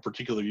on a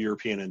particular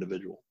European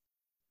individual.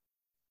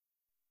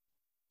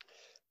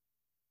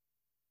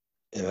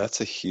 Yeah, it's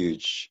a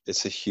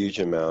huge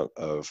amount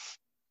of,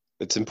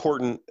 it's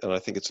important, and I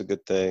think it's a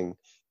good thing.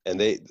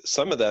 And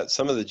some of the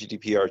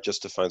GDPR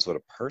just defines what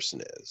a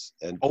person is,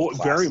 and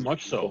very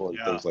much so, and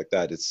things like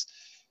that.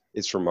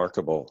 it's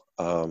remarkable.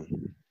 I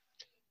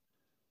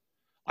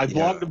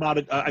blogged about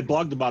it. I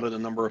blogged about it a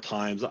number of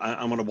times.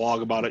 I'm going to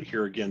blog about it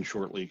here again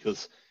shortly,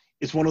 because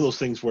it's one of those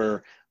things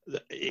where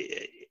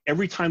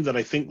every time that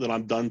I think that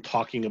I'm done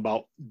talking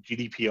about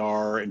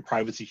GDPR and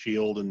Privacy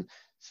Shield and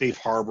Safe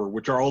Harbor,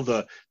 which are all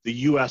the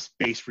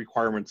US-based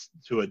requirements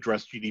to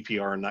address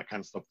GDPR and that kind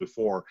of stuff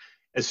before,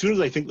 as soon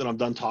as I think that I'm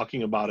done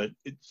talking about it,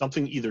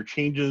 something either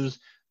changes,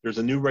 there's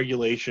a new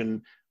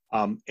regulation,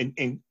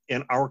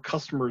 and our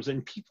customers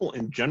and people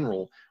in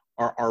general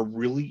are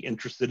really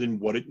interested in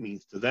what it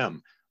means to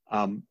them.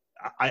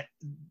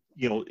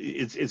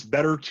 It's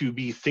better to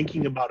be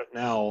thinking about it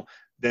now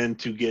than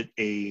to get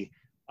a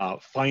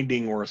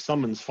finding or a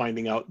summons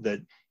finding out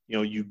that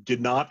you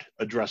did not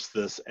address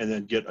this and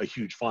then get a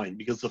huge fine.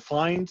 Because the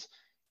fines,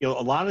 a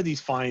lot of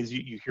these fines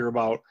you hear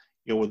about,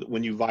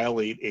 when you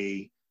violate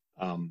a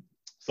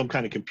some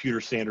kind of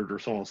computer standard or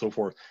so on and so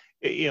forth,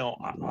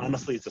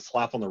 honestly, it's a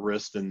slap on the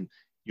wrist and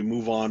you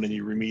move on and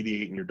you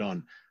remediate and you're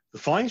done. The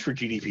fines for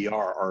GDPR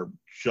are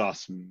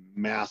just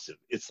massive.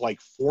 It's like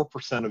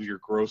 4% of your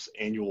gross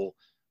annual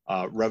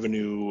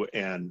revenue,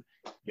 and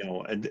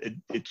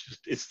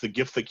it's the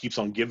gift that keeps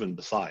on giving.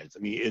 Besides,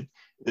 I mean,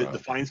 the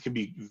fines can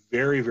be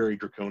very, very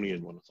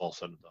draconian when it's all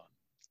said and done.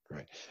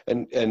 Right,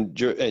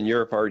 and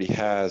Europe already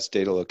has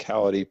data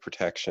locality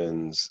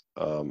protections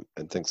and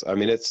things. I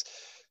mean,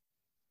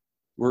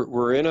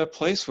 we're in a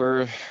place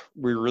where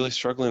we're really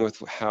struggling with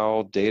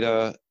how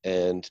data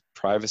and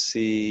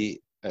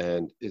privacy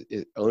and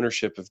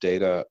ownership of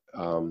data.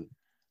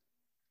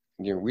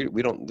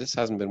 We don't. This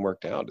hasn't been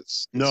worked out.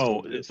 It's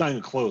not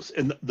even close.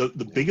 And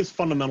the biggest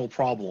fundamental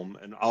problem,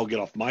 and I'll get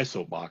off my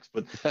soapbox,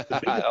 but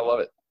I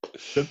love it.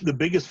 The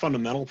biggest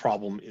fundamental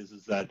problem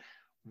is that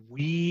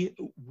we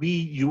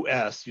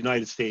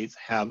United States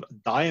have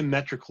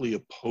diametrically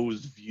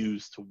opposed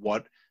views to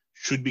what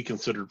should be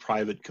considered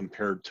private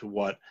compared to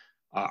what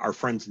our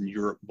friends in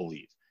Europe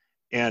believe.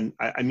 And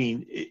I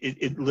mean,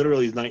 it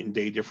literally is night and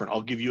day different.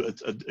 I'll give you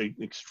an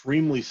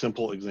extremely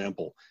simple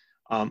example.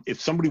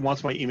 If somebody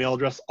wants my email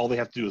address, all they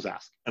have to do is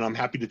ask. And I'm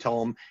happy to tell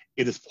them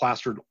it is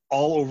plastered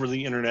all over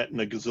the internet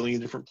in a gazillion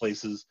different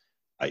places.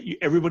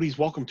 Everybody's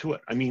welcome to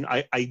it. I mean,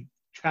 I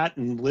chat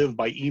and live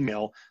by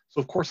email,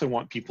 so of course I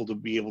want people to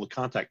be able to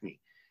contact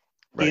me.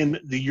 Right. In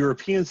the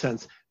European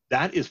sense,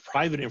 that is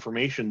private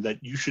information that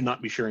you should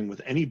not be sharing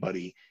with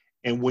anybody.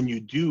 And when you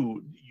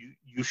do,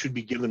 you should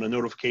be given a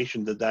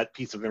notification that that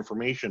piece of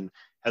information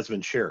has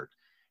been shared.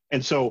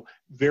 And so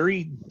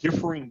very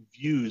differing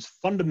views,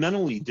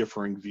 fundamentally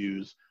differing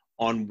views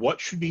on what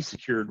should be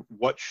secured,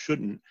 what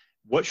shouldn't,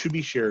 what should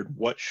be shared,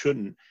 what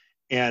shouldn't,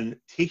 and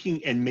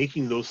taking and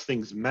making those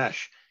things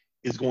mesh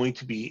is going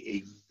to be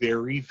a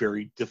very,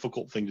 very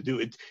difficult thing to do.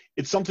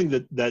 It's something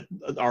that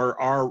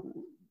our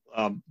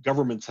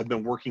governments have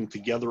been working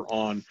together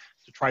on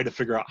to try to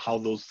figure out how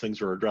those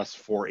things are addressed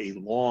for a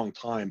long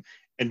time,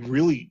 and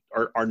really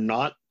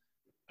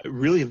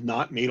have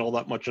not made all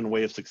that much in the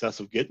way of success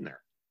of getting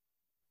there.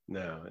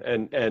 No,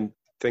 and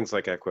things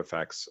like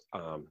Equifax,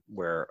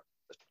 where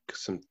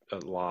a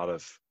lot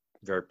of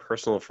very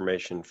personal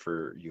information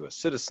for U.S.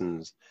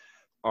 citizens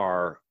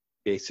are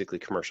basically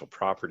commercial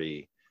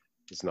property,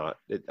 is not.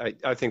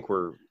 I think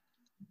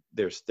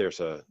there's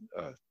a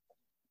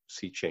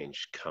sea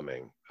change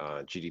coming.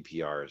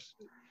 GDPR is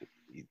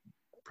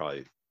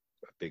probably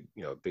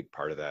a big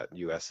part of that.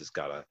 U.S. has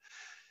got to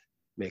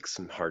make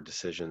some hard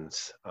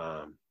decisions.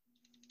 I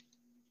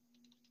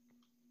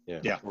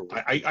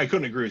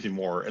couldn't agree with you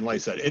more. And like I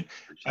said,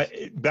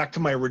 back to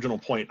my original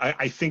point,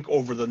 I think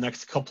over the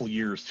next couple of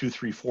years, 2,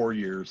 3, 4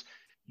 years,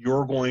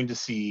 you're going to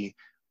see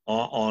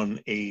on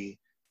a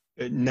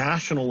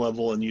national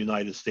level in the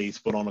United States,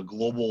 but on a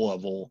global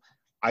level,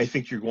 I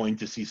think you're going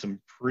to see some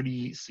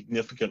pretty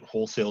significant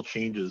wholesale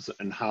changes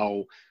in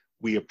how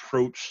we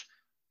approach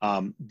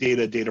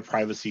data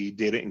privacy,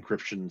 data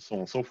encryption, and so on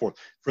and so forth,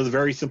 for the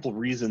very simple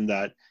reason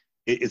that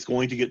it's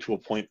going to get to a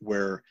point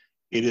where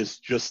it is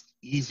just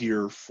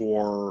easier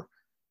for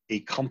a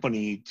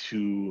company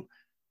to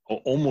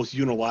almost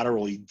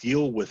unilaterally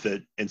deal with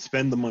it and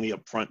spend the money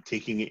up front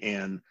taking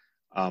and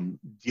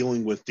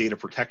dealing with data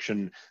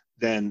protection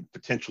than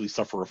potentially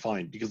suffer a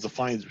fine, because the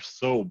fines are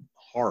so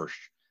harsh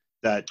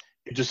that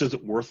it just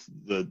isn't worth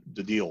the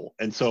deal.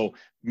 And so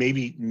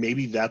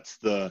maybe that's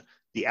the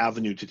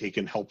avenue to take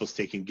and help us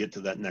take and get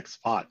to that next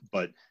spot.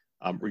 But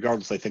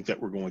regardless, I think that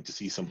we're going to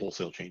see some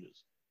wholesale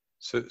changes.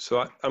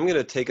 So I'm going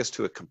to take us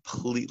to a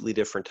completely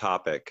different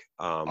topic.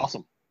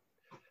 Awesome.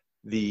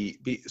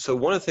 So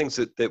one of the things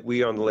that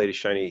we on the Lady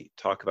Shiny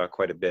talk about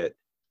quite a bit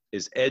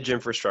is edge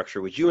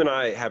infrastructure, which you and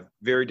I have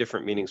very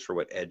different meanings for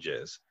what edge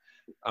is.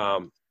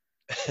 And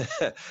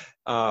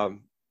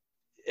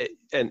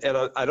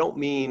I don't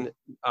mean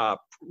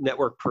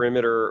network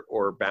perimeter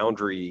or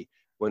boundary.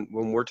 When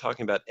we're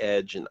talking about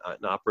edge and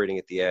operating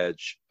at the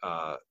edge,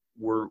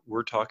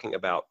 we're talking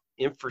about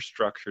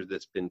infrastructure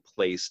that's been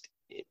placed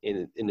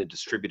in a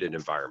distributed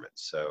environment.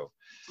 So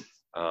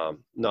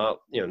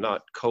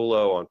not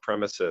colo on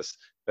premises,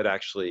 but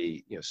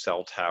actually,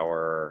 cell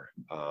tower,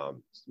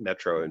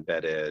 metro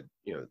embedded,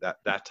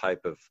 that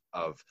type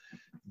of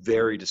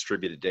very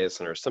distributed data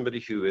center. Somebody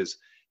who is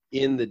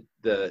in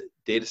the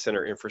data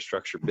center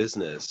infrastructure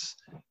business,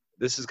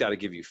 this has got to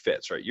give you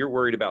fits, right? You're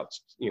worried about,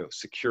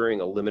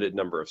 securing a limited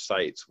number of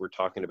sites. We're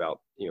talking about,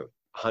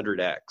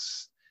 100x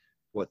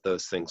what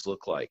those things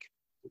look like.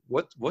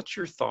 What's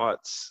your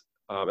thoughts?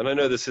 And I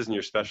know this isn't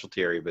your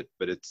specialty area,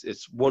 but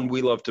it's one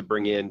we love to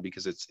bring in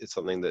because it's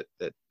something that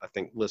I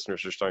think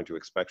listeners are starting to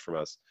expect from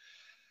us.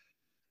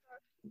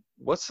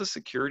 What's the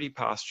security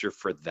posture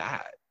for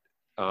that?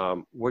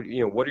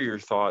 What are your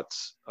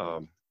thoughts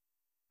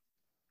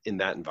in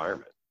that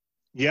environment?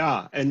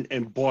 Yeah,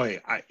 and boy,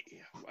 I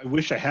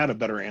wish I had a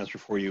better answer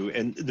for you.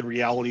 And the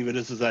reality of it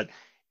is that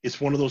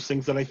it's one of those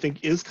things that I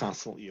think is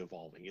constantly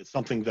evolving. It's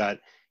something that,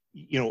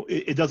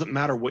 it doesn't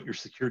matter what your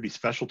security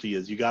specialty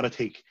is. You got to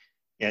take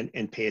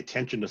and pay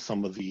attention to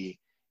some of the,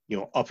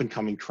 up and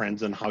coming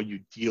trends and how you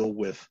deal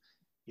with,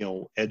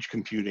 edge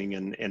computing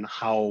and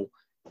how,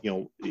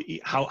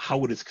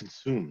 how it is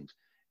consumed.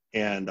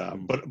 And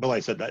but like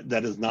I said,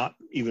 that is not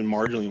even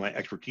marginally my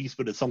expertise,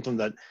 but it's something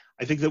that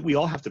I think that we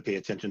all have to pay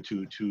attention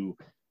to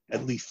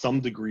at least some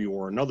degree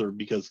or another,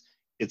 because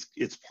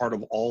it's part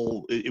of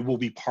all. It will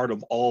be part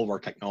of all of our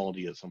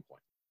technology at some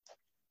point.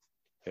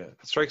 Yeah,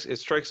 it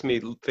strikes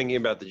me thinking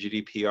about the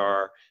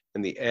GDPR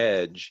and the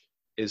edge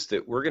is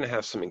that we're going to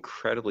have some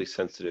incredibly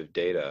sensitive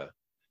data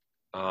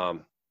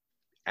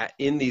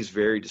in these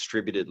very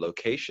distributed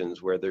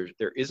locations where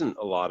there isn't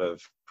a lot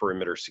of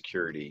perimeter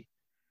security.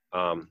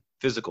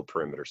 Physical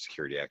perimeter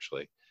security,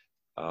 actually,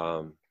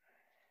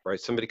 right?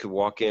 Somebody could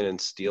walk in and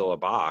steal a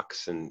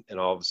box and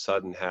all of a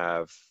sudden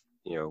have,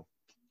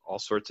 all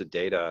sorts of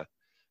data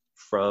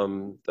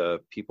from the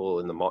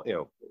people in the mall,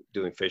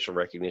 doing facial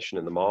recognition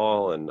in the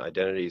mall and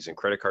identities and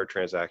credit card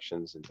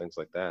transactions and things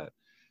like that.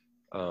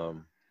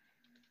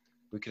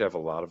 We could have a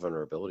lot of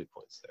vulnerability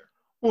points there.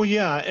 Well,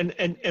 yeah,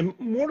 and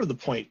more to the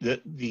point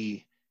that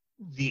the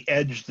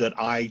edge that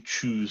I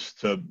choose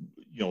to,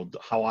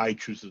 how I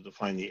choose to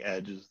define the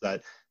edge is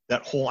that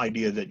whole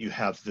idea that you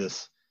have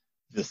this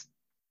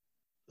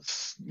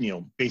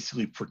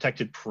basically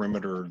protected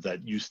perimeter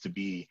that used to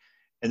be,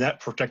 and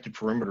that protected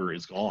perimeter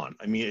is gone.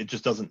 I mean, it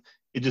just doesn't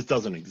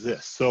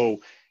exist. So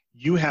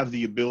you have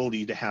the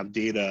ability to have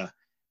data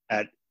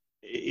at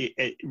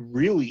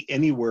really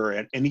anywhere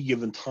at any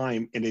given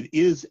time, and it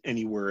is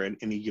anywhere at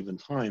any given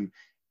time,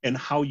 and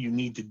how you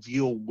need to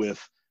deal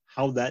with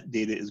how that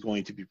data is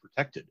going to be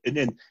protected. And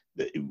then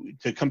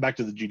to come back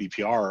to the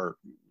GDPR,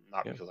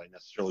 not because I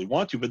necessarily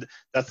want to, but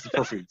that's the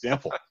perfect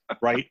example,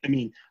 right? I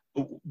mean,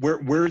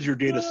 where is your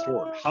data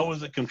stored? How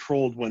is it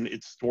controlled when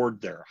it's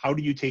stored there? How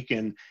do you take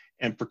in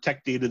and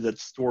protect data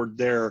that's stored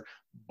there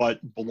but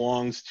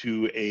belongs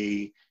to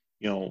a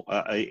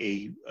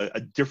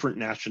different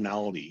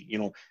nationality?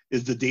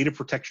 Is the data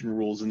protection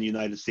rules in the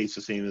United States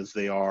the same as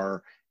they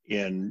are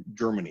in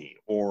Germany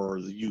or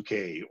the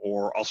UK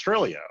or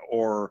Australia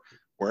or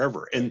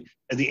wherever? And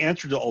the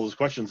answer to all those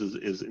questions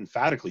is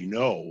emphatically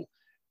no.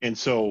 And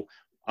so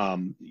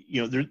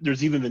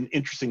there's even been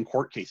interesting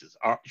court cases.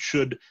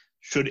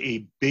 Should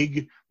a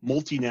big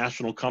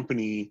multinational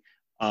company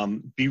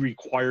be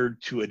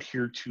required to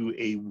adhere to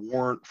a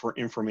warrant for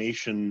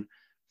information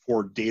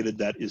for data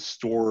that is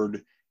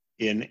stored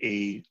in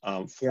a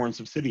foreign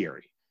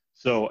subsidiary?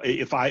 So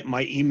if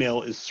my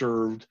email is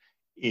served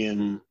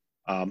in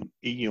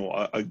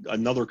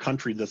another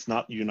country that's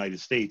not the United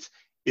States,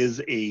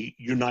 is a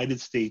United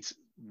States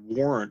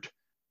warrant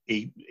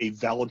a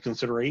valid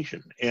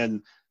consideration?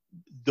 And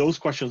those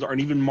questions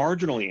aren't even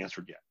marginally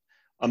answered yet.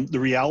 The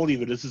reality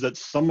of it is that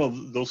some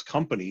of those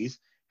companies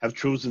have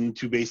chosen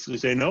to basically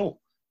say, no,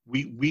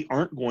 we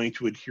aren't going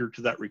to adhere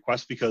to that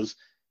request because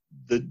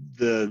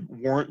the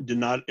warrant did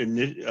not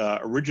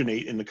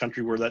originate in the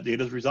country where that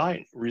data is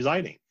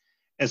residing.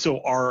 And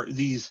so are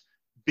these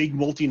big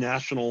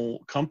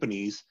multinational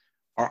companies,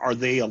 are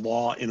they a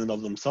law in and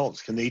of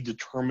themselves? Can they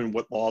determine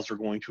what laws are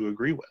going to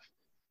agree with?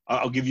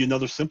 I'll give you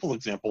another simple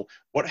example.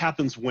 What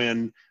happens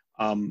when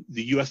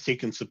the U.S.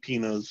 taken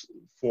subpoenas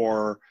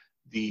for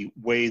the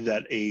way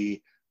that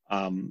a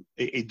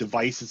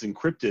device is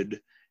encrypted,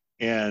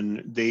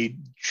 and they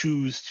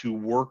choose to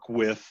work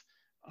with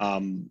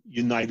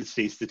United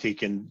States to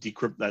take and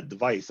decrypt that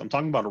device? I'm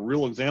talking about a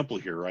real example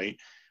here, right?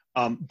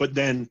 But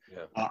then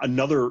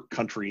another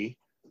country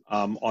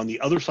on the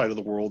other side of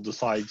the world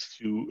decides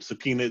to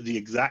subpoena the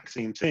exact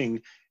same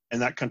thing,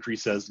 and that country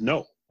says,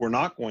 no, we're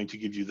not going to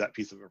give you that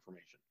piece of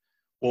information.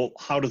 Well,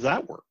 how does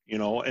that work?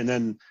 And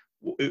then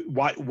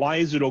why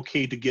is it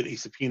okay to get a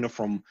subpoena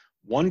from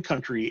one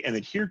country and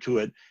adhere to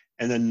it,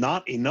 and then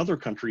not another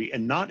country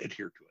and not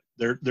adhere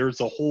to it?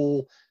 There's a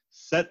whole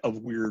set of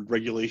weird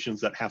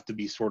regulations that have to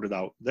be sorted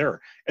out there.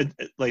 And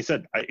like I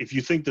said, if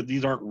you think that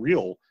these aren't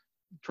real,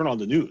 turn on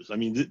the news. I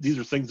mean, these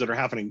are things that are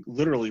happening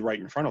literally right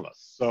in front of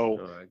us.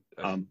 So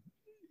I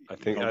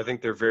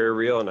think they're very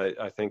real, and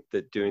I think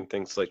that doing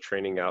things like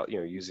training out,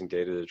 using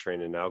data to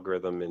train an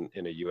algorithm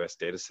in a U.S.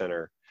 data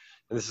center,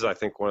 and this is, I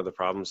think, one of the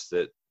problems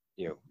that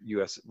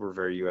we're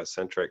very U.S.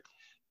 centric,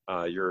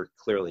 you're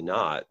clearly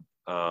not.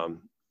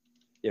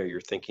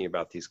 You're thinking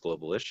about these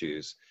global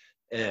issues,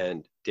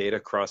 and data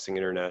crossing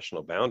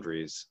international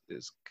boundaries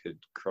could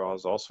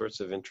cause all sorts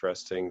of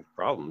interesting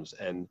problems.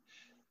 And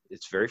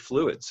it's very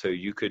fluid. So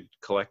you could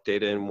collect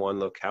data in one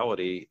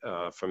locality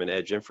from an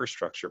edge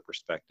infrastructure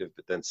perspective,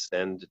 but then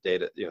send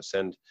data,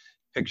 send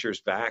pictures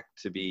back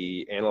to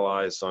be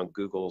analyzed on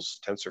Google's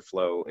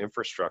TensorFlow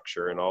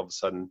infrastructure. And all of a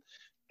sudden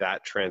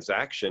that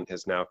transaction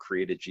has now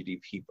created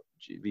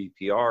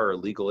GDPR or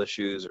legal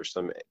issues or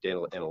some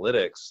data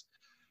analytics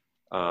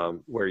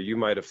where you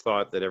might have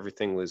thought that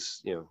everything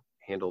was,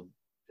 handled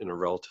in a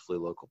relatively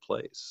local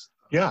place.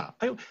 Yeah,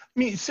 I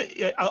mean,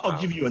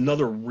 I'll give you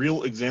another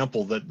real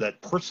example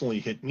that personally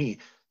hit me.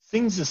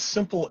 Things as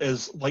simple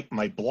as like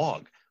my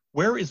blog.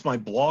 Where is my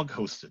blog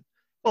hosted?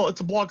 Well,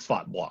 it's a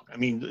Blogspot blog. I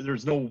mean,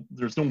 there's no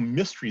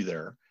mystery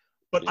there.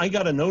 But I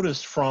got a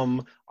notice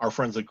from our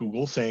friends at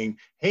Google saying,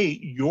 "Hey,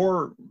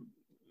 your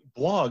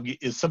blog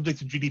is subject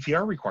to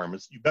GDPR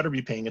requirements. You better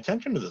be paying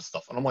attention to this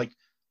stuff." And I'm like,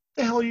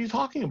 the hell are you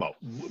talking about?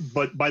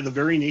 But by the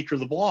very nature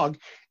of the blog,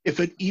 if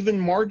it even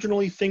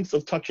marginally thinks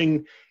of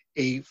touching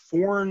a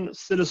foreign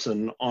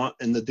citizen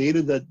and the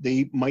data that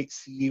they might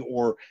see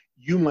or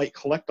you might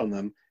collect on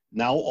them,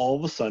 now all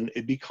of a sudden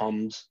it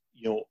becomes,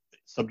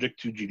 subject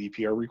to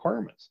GDPR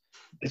requirements.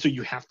 And so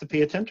you have to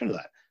pay attention to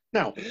that.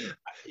 Now,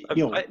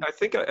 I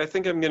think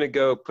I'm going to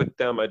go put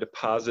down my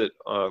deposit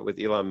with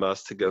Elon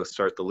Musk to go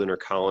start the lunar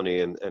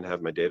colony and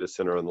have my data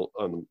center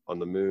on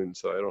the moon,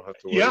 so I don't have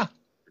to worry. Yeah.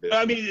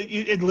 I mean,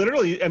 it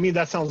literally, I mean,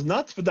 that sounds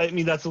nuts, but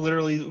that's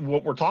literally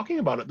what we're talking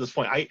about at this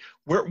point.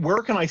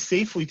 Where can I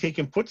safely take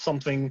and put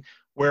something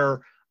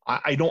where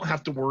I don't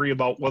have to worry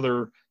about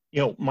whether,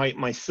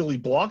 my silly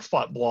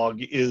Blogspot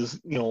blog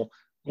is,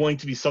 going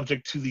to be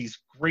subject to these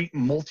great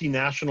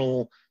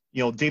multinational,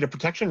 data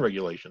protection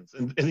regulations?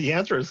 And the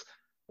answer is,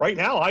 right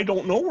now, I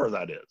don't know where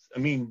that is. I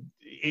mean,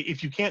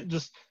 if you can't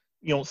just,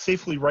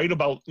 safely write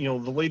about, the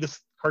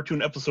latest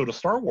cartoon episode of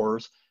Star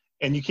Wars,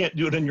 and you can't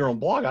do it in your own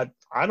blog,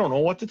 I don't know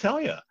what to tell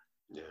you.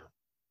 Yeah.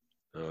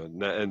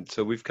 And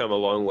so we've come a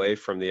long way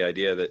from the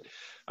idea that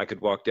I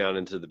could walk down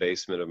into the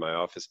basement of my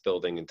office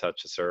building and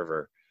touch a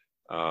server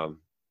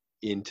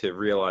into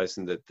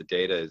realizing that the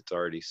data is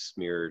already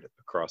smeared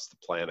across the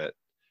planet.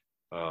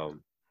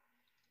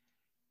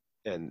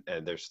 And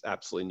there's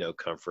absolutely no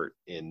comfort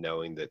in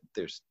knowing that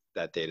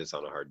that data is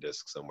on a hard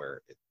disk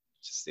somewhere. It's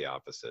just the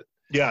opposite.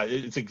 Yeah,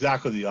 it's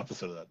exactly the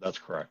opposite of that. That's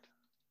correct.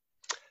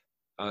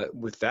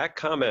 With that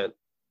comment,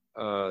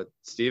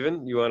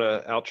 Stephen, you want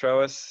to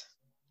outro us?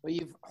 Well,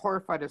 you've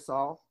horrified us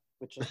all,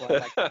 which is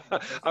why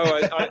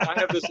I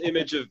have this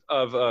image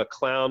of a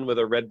clown with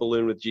a red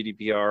balloon with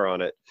GDPR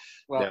on it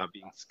now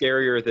being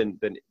scarier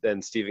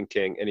than Stephen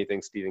King,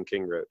 anything Stephen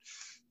King wrote.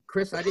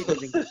 Chris, I didn't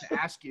even get to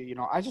ask you,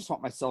 I just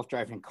want my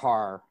self-driving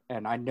car,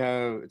 and I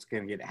know it's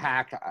going to get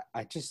hacked.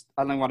 I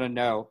only want to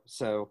know.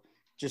 So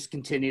just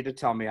continue to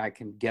tell me I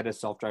can get a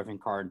self-driving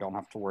car and don't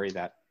have to worry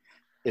that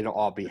it'll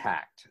all be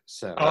hacked.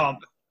 So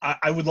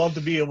I would love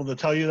to be able to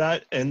tell you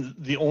that. And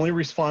the only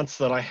response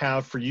that I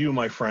have for you,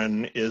 my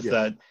friend, is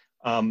that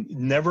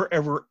never,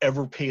 ever,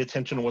 ever pay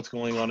attention to what's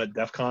going on at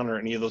DEF CON or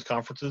any of those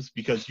conferences,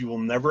 because you will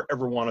never,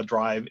 ever want to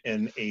drive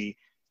in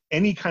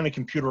any kind of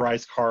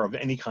computerized car of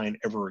any kind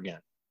ever again.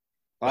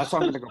 Well, that's why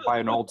I'm going to go buy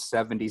an old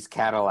 70s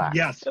Cadillac.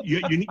 Yes,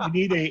 you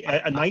need a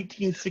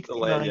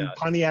 1969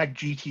 Pontiac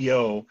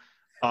GTO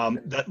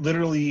that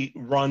literally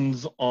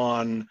runs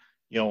on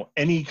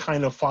any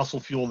kind of fossil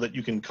fuel that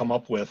you can come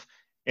up with,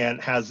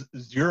 and has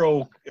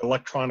zero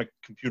electronic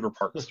computer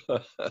parts.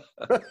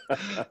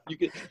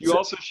 You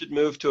also should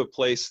move to a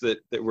place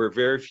that we're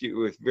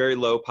with very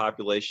low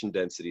population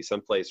density,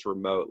 someplace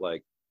remote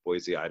like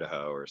Boise,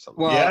 Idaho, or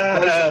something. Well,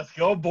 yes,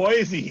 go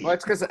Boise. Well,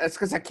 it's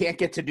because I can't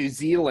get to New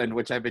Zealand,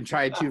 which I've been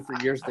trying to for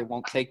years. They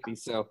won't take me,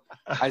 so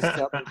I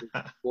settled in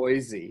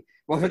Boise.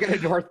 Well, if I get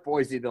to North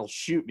Boise, they'll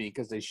shoot me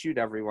because they shoot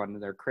everyone,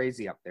 and they're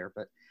crazy up there.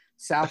 But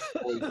South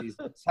Boise,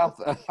 South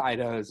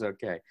Idaho is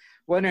okay.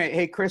 Well, anyway,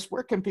 hey, Chris,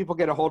 where can people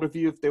get a hold of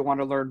you if they want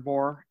to learn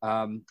more?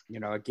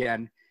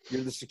 Again,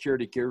 you're the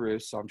security guru,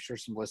 so I'm sure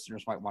some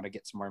listeners might want to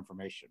get some more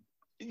information.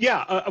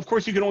 Yeah, of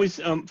course, you can always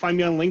find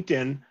me on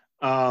LinkedIn.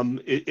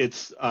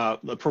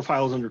 The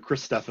profile is under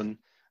Chris Steffen.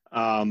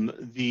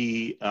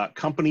 The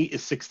company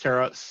is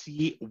Cyxtera,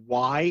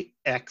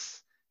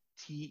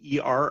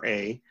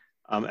 CYXTERA,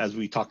 as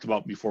we talked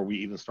about before we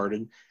even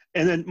started.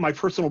 And then my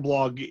personal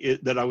blog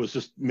that I was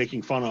just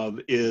making fun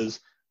of is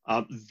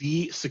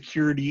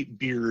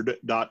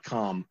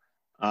thesecuritybeard.com.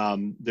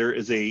 There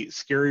is a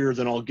scarier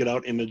than all get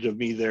out image of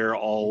me there,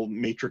 all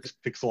matrix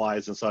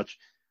pixelized and such.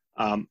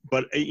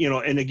 But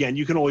and again,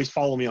 you can always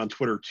follow me on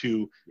Twitter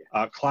too,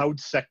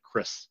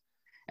 CloudSecChris.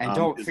 And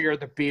don't fear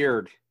the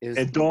beard.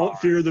 Don't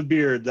fear the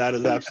beard. That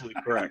is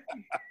absolutely correct.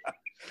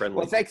 Friendly.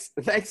 Well, thanks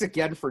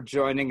again for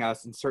joining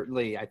us, and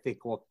certainly I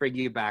think we'll bring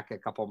you back a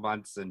couple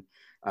months. And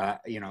no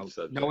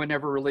one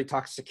ever really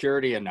talks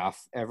security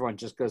enough. Everyone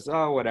just goes,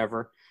 oh,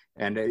 whatever.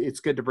 And it's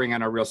good to bring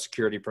on a real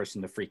security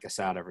person to freak us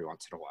out every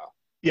once in a while.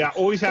 Yeah,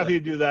 always happy to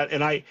do that.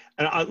 And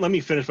let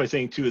me finish by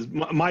saying too, is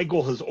my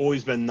goal has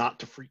always been not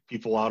to freak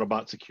people out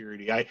about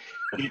security.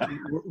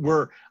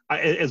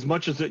 As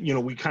much as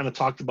we kind of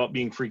talked about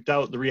being freaked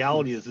out. The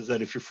reality is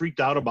that if you're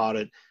freaked out about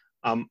it,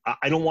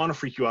 I don't want to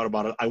freak you out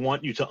about it. I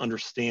want you to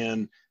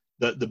understand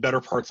the better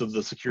parts of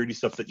the security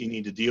stuff that you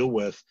need to deal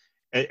with,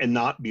 and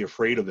not be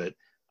afraid of it.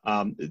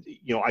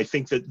 I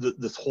think that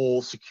this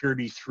whole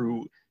security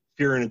through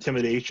fear and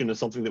intimidation is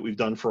something that we've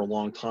done for a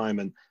long time,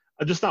 and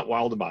I'm just not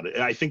wild about it.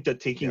 And I think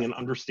that taking and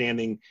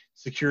understanding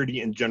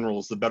security in general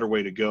is the better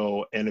way to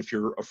go. And if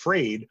you're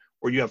afraid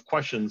or you have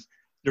questions,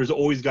 there's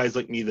always guys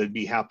like me that'd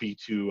be happy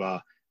to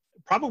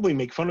probably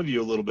make fun of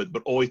you a little bit,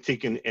 but always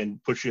take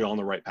and push you on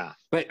the right path.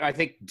 But I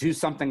think do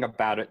something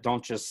about it.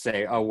 Don't just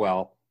say, oh,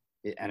 well,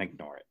 and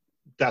ignore it.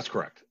 That's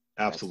correct.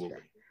 Absolutely.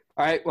 That's correct.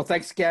 All right. Well,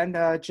 thanks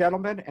again,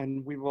 gentlemen,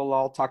 and we will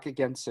all talk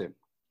again soon.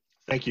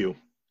 Thank you.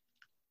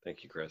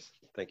 Thank you, Chris.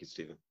 Thank you,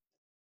 Stephen.